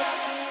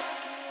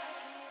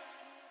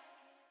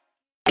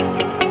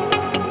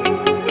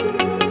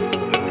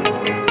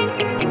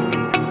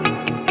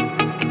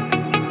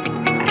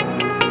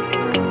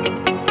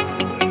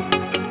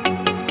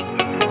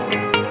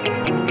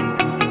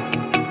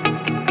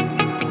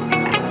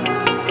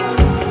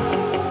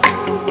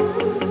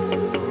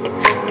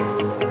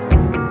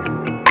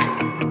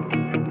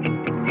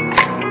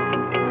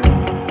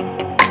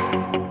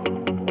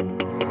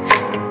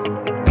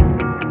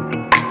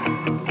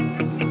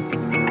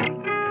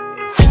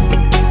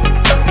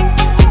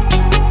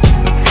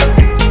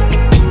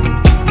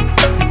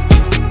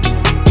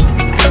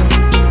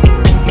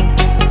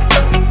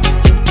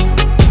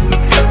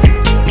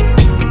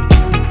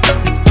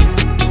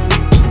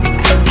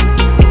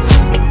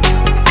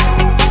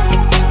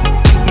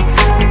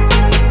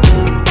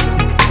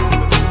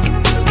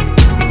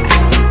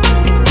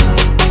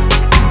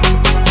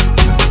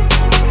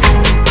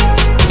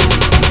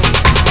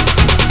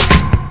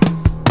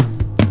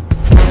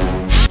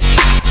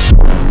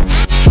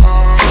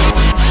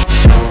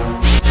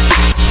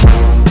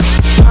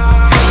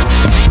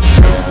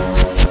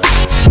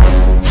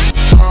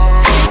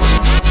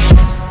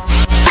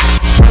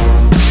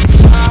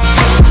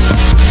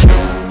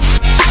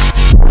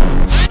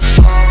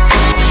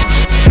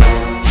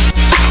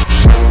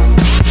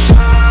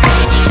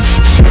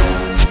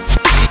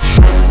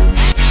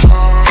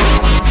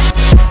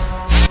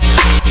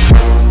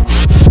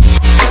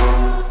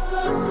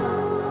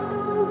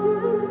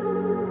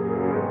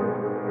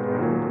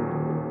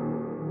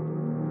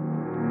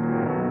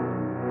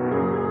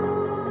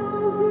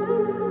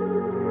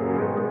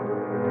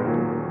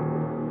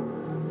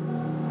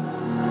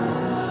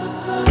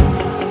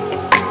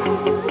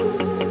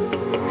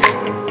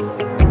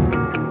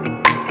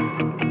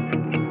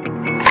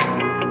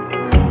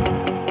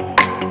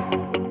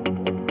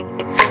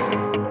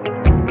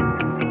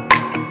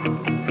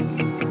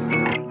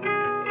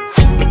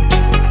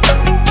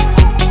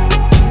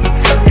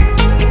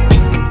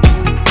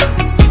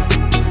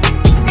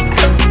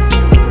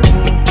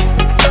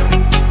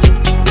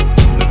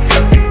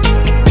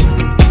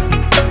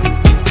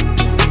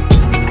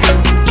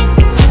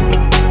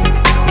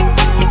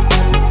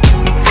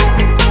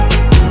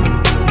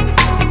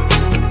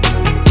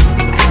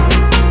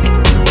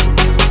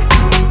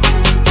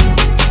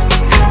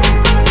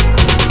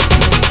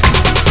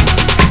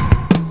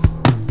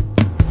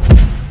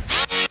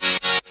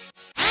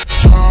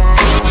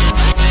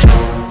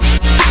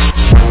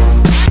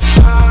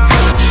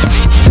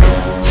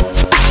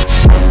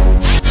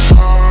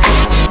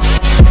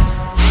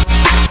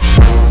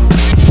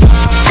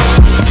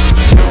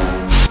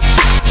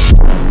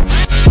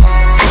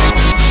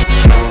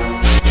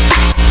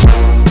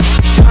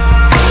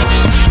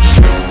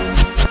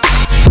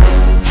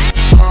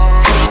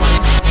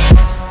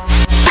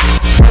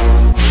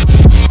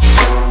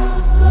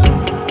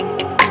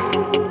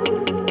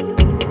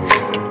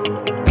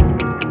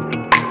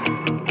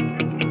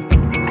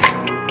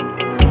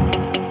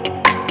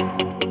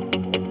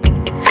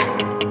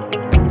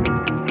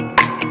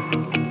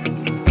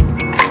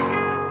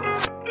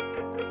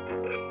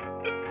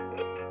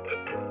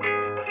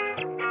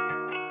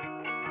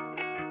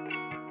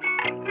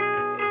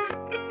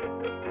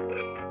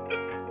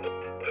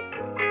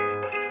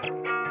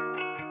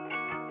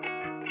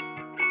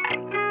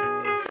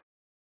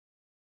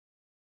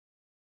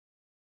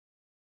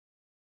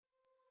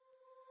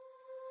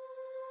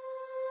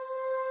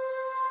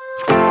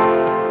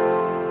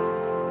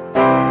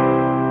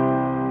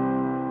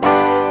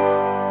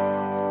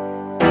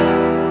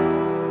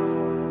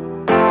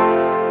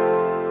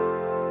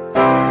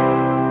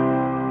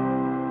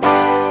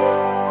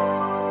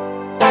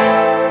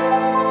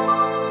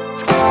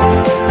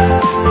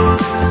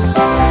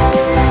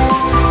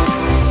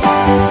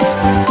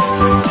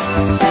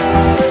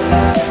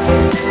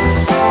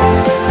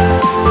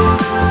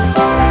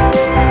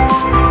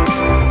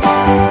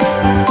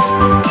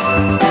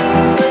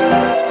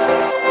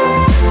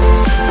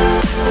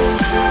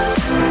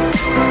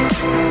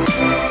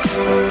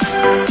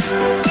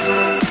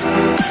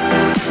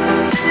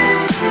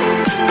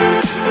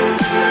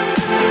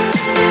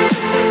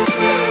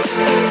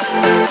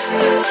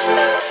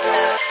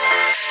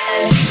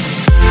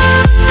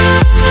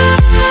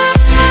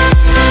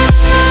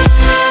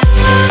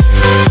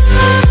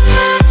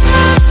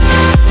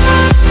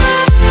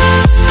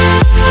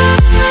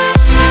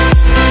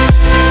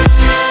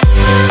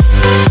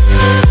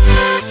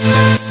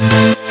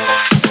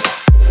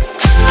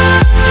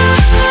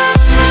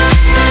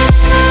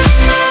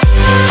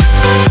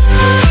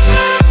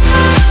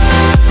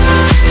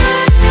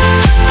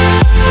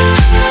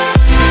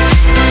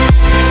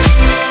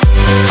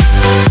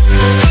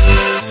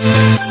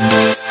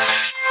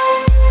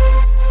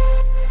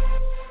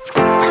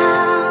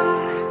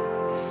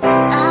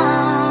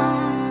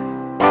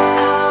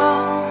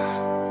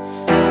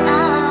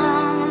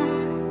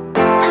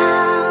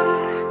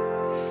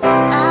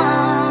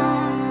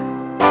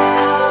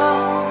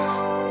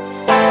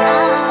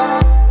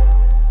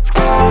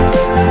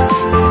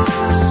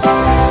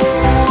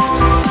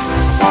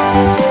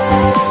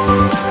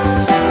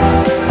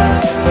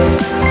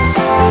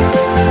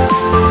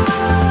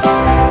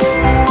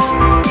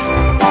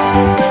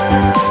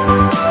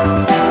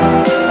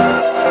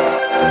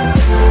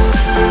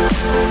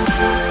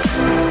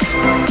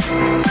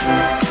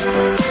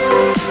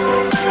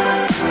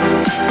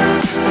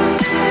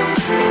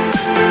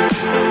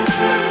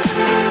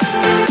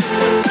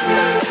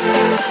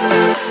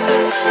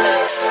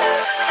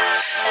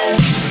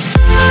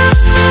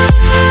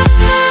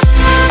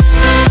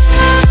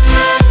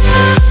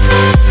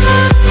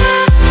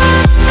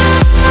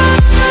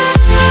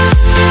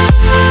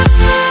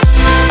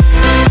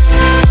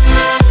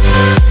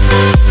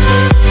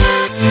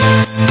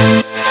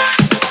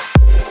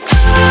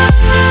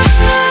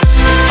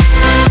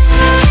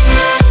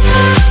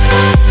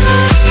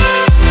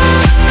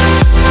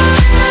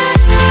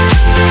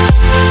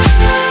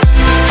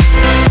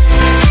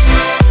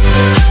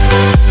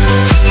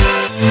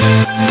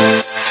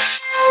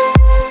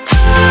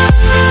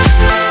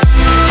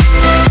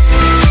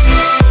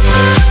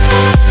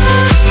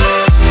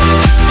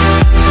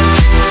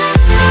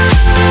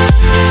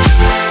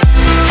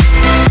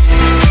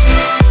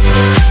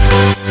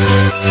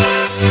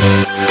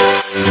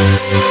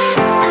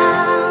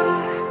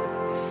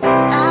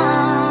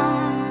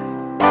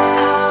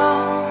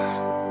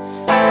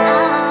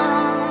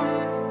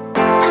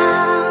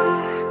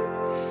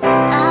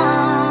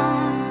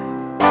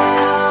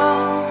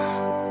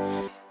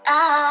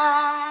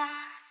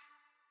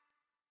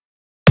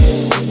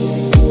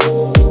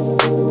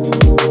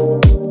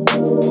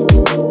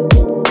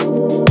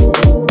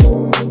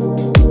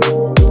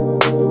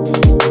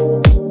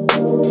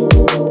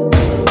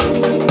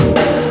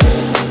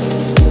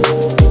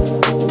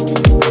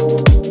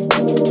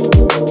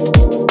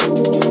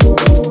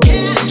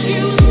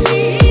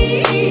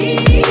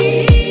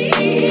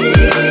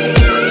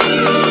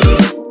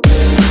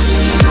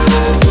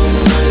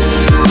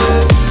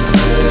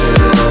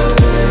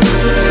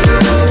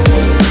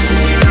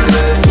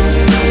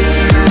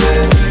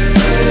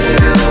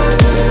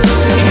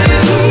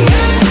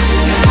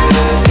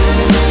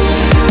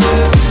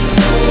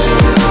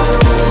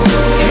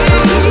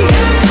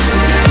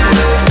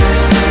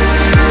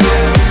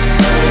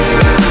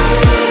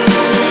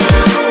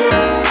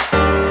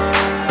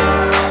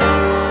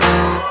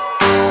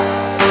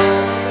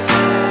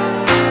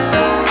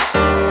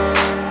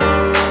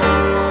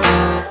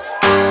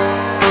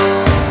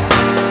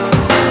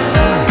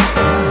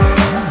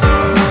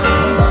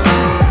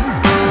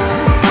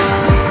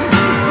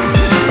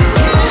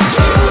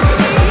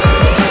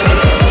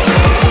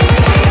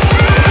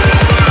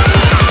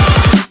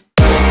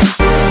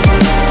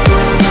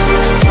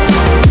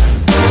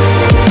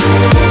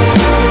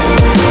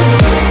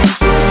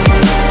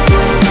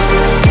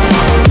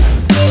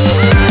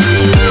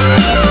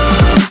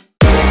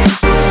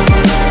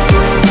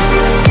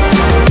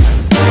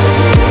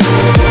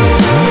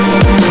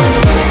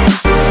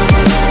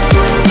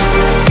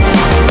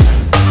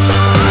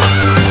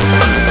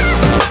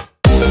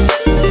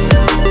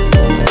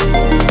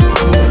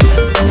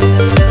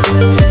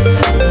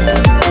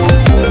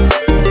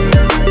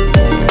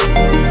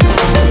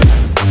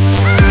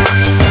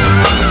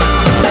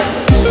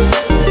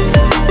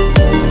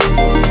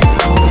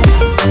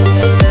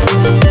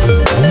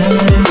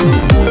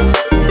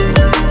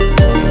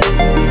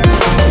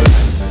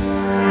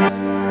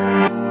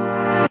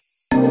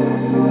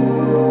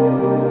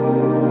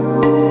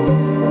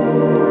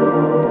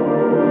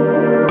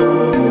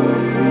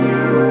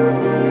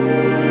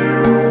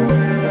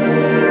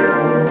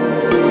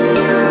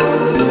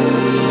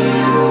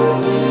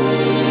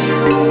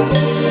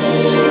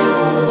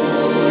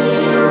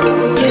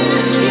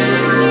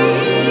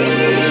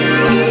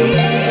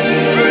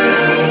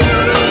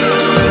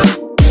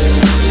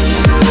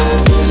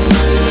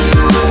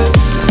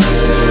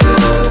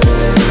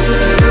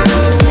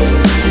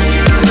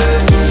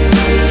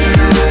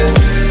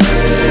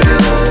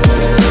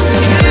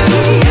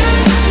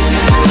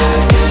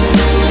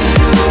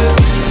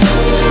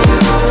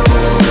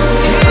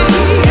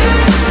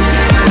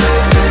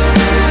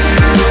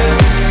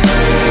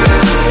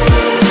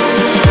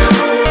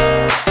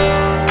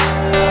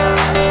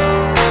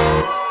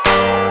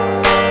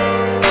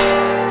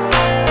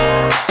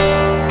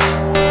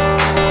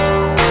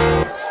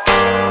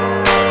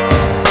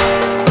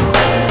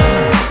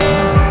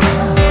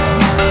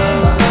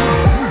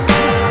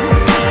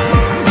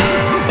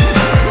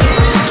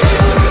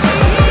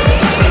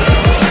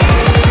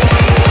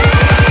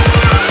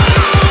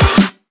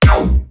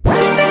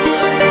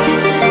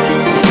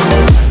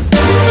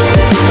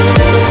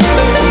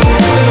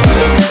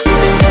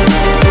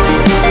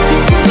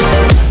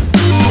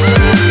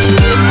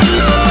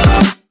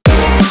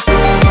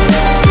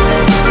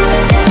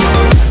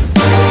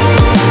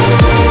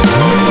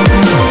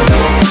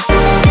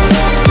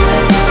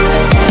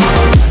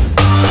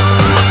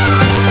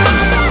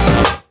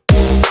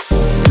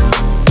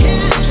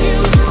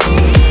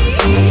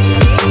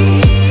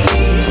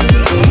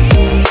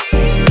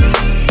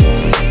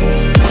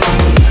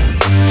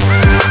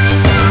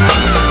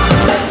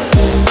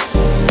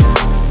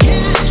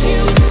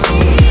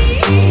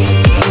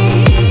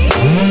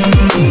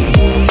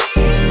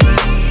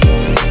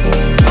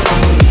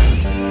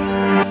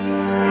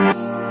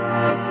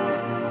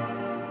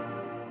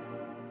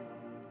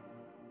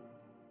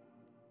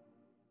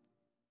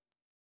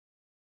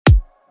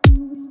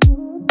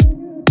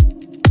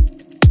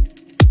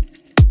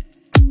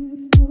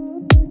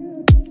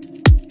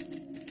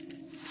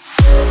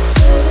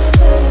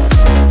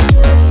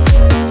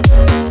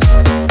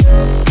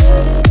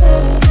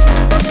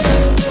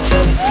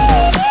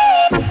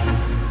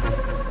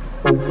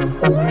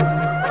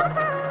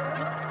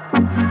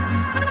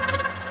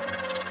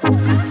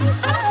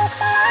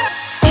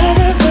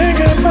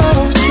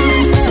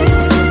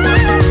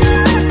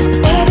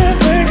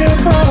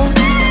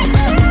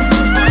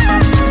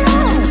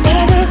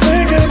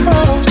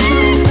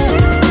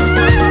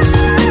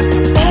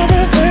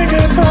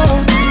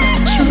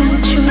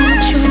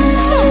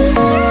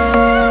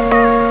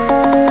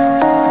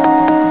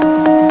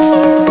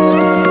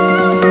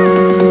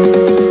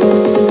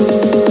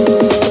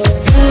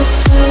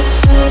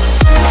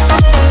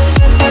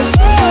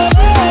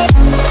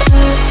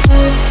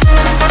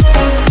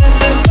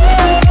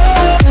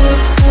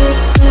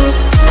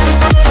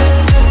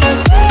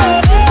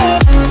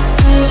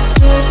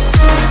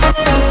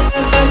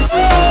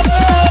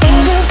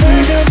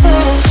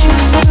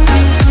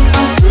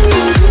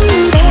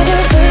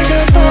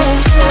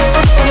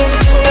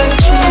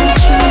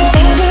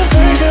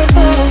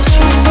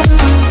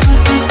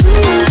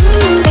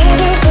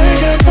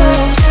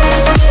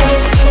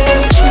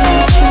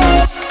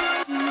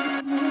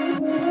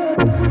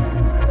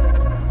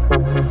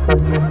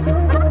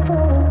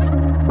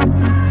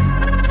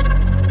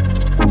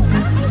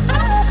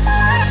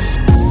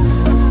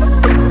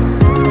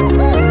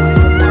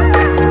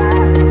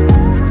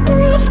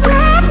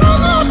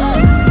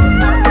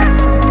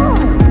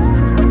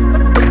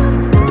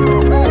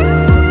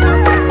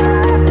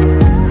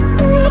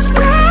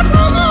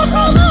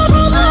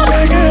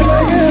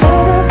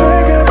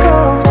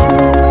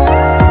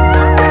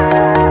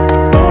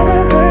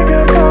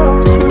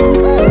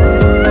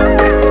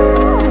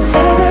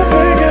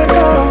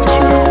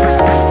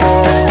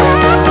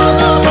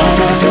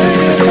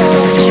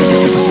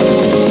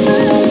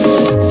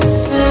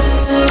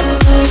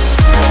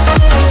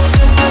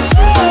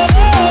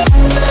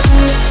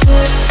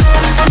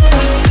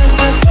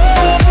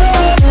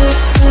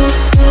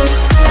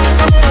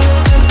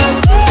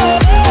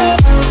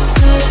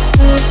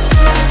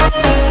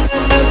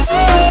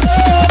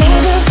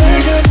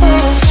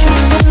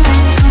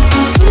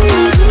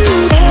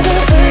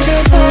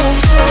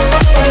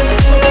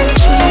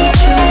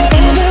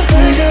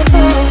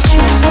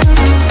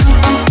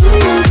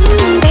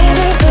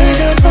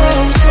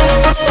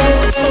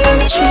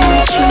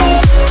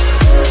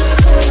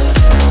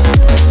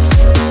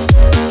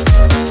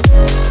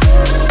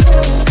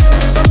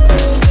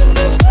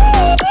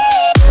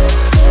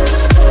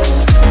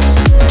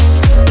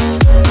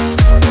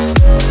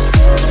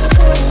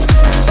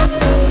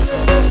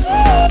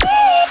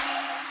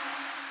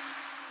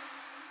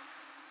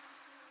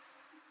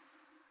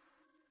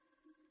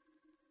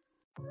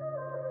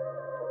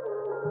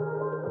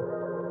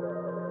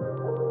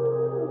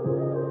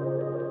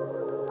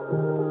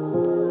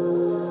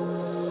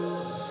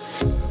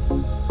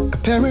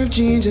 pair of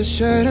jeans, a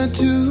shirt or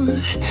two.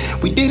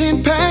 We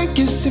didn't pack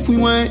as if we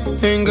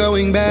weren't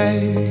going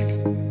back.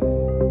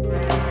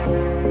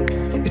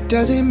 It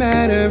doesn't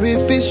matter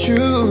if it's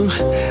true.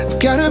 I've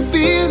got a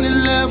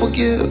feeling love will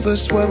give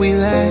us what we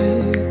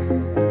lack.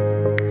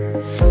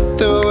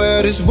 The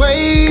world is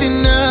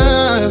waiting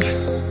up.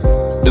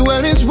 The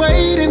world is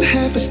waiting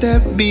half a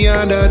step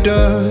beyond our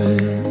door.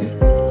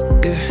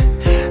 Yeah.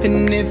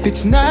 And if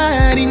it's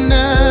not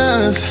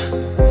enough,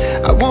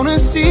 I wanna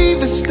see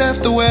the stuff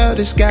the world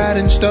has got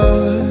in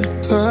store.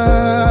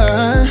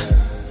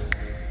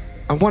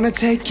 I wanna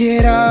take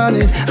it all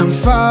in, I'm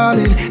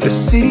falling. The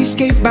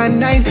cityscape by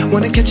night,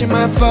 wanna catch in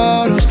my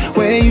photos.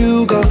 Where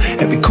you go,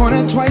 every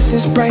corner twice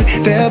as bright.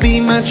 They'll be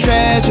my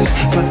treasures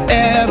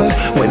forever.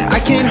 When I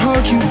can't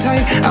hold you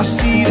tight, I'll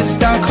see the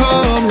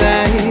Stockholm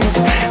lights.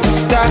 The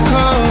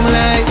Stockholm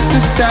lights, the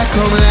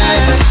Stockholm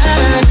lights. The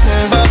Stockholm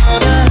lights.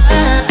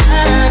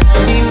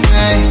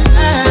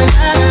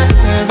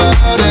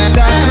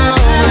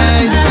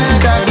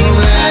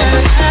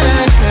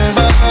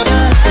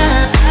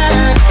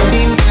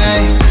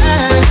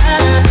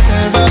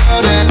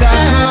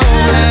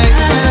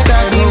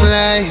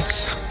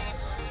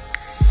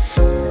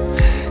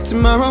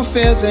 Tomorrow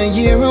feels a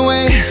year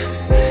away,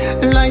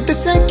 like the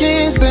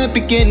seconds, the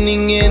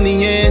beginning and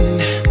the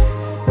end.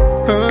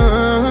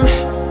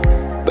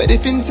 But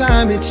if in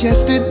time it's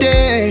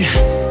yesterday,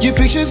 your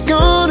picture's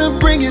gonna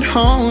bring it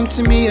home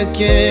to me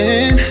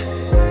again.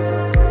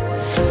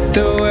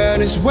 The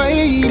world is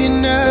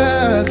waiting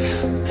up.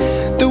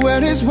 The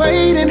world is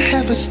waiting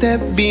half a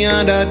step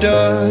beyond our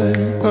door.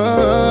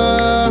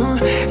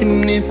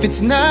 And if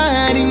it's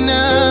not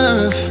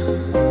enough,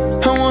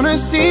 I wanna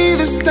see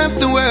the stuff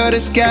the world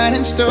has got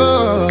in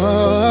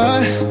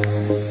store.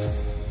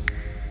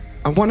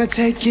 I wanna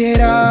take it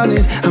all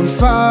in, I'm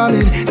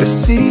falling. The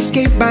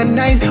cityscape by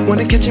night,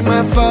 wanna catch in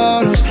my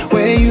photos.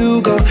 Where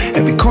you go,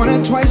 every corner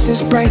twice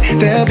as bright.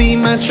 They'll be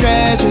my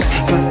treasures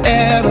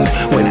forever.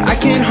 When I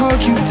can't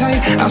hold you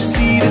tight, I'll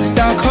see the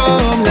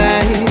Stockholm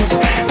lights.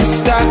 The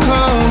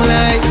Stockholm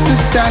lights, the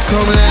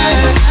Stockholm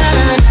lights.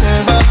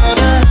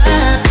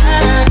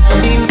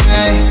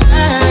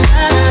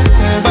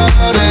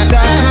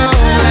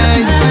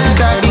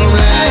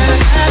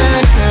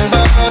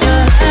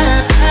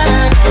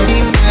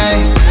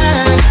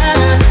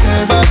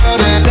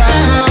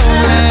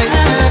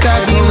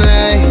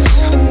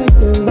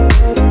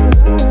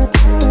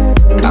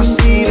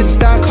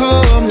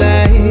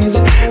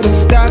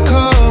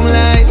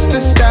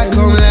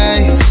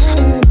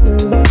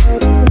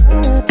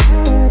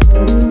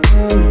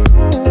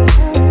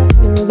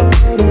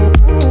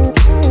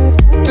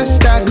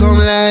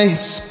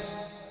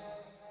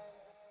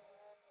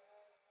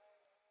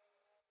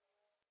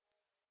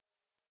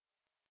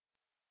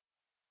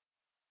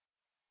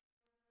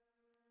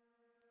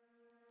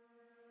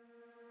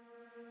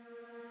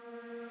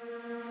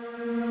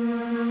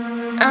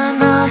 I'm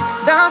not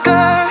the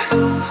girl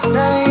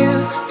that I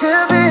used to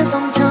be.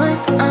 Sometimes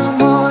I'm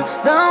more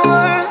than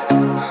words.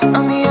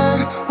 I'm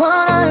beyond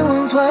what I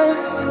once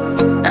was.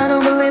 I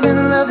don't believe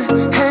in love,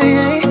 hey,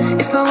 hey.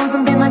 If I want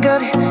something, I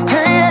got it,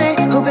 hey, hey.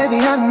 Oh baby,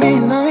 I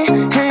need love me,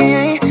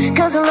 hey, hey.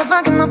 Cause your love,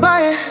 I cannot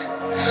buy it.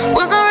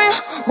 Wasn't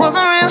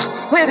real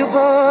with you,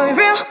 boy.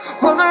 Real,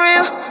 wasn't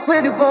real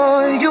with you,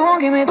 boy. You won't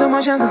give me too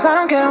much chances, I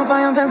don't care, I'm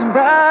fine, I'm fancy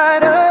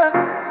brighter.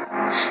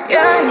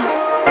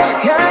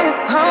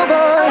 Yeah, oh boy,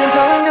 I'm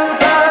telling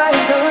goodbye,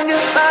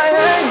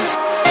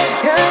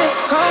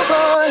 yeah, oh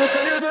boy,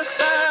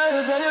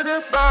 I'm telling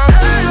goodbye.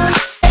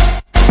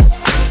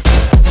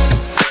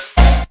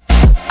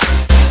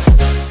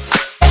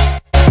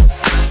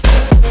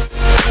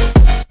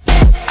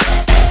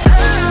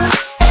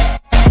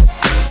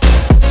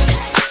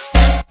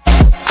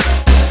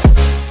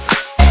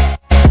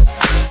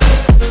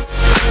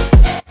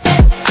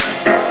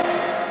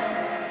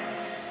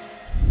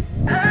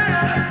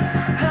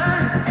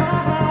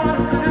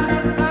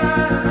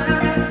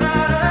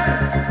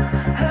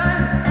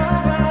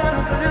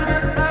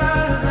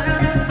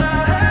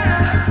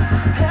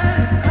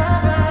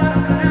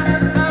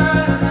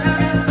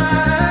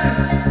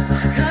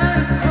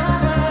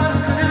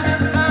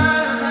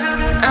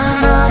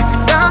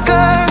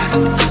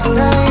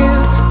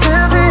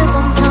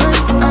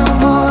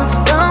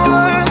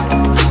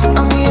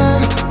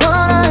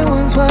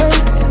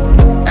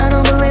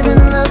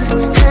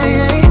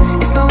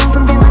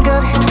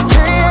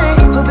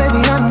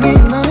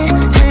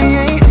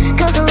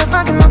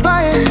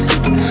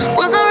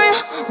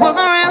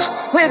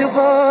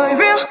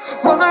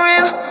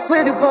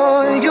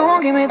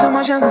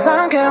 Chances, I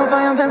don't care, I'm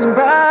fine, I'm fancy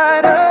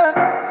brighter.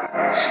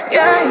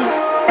 Yeah,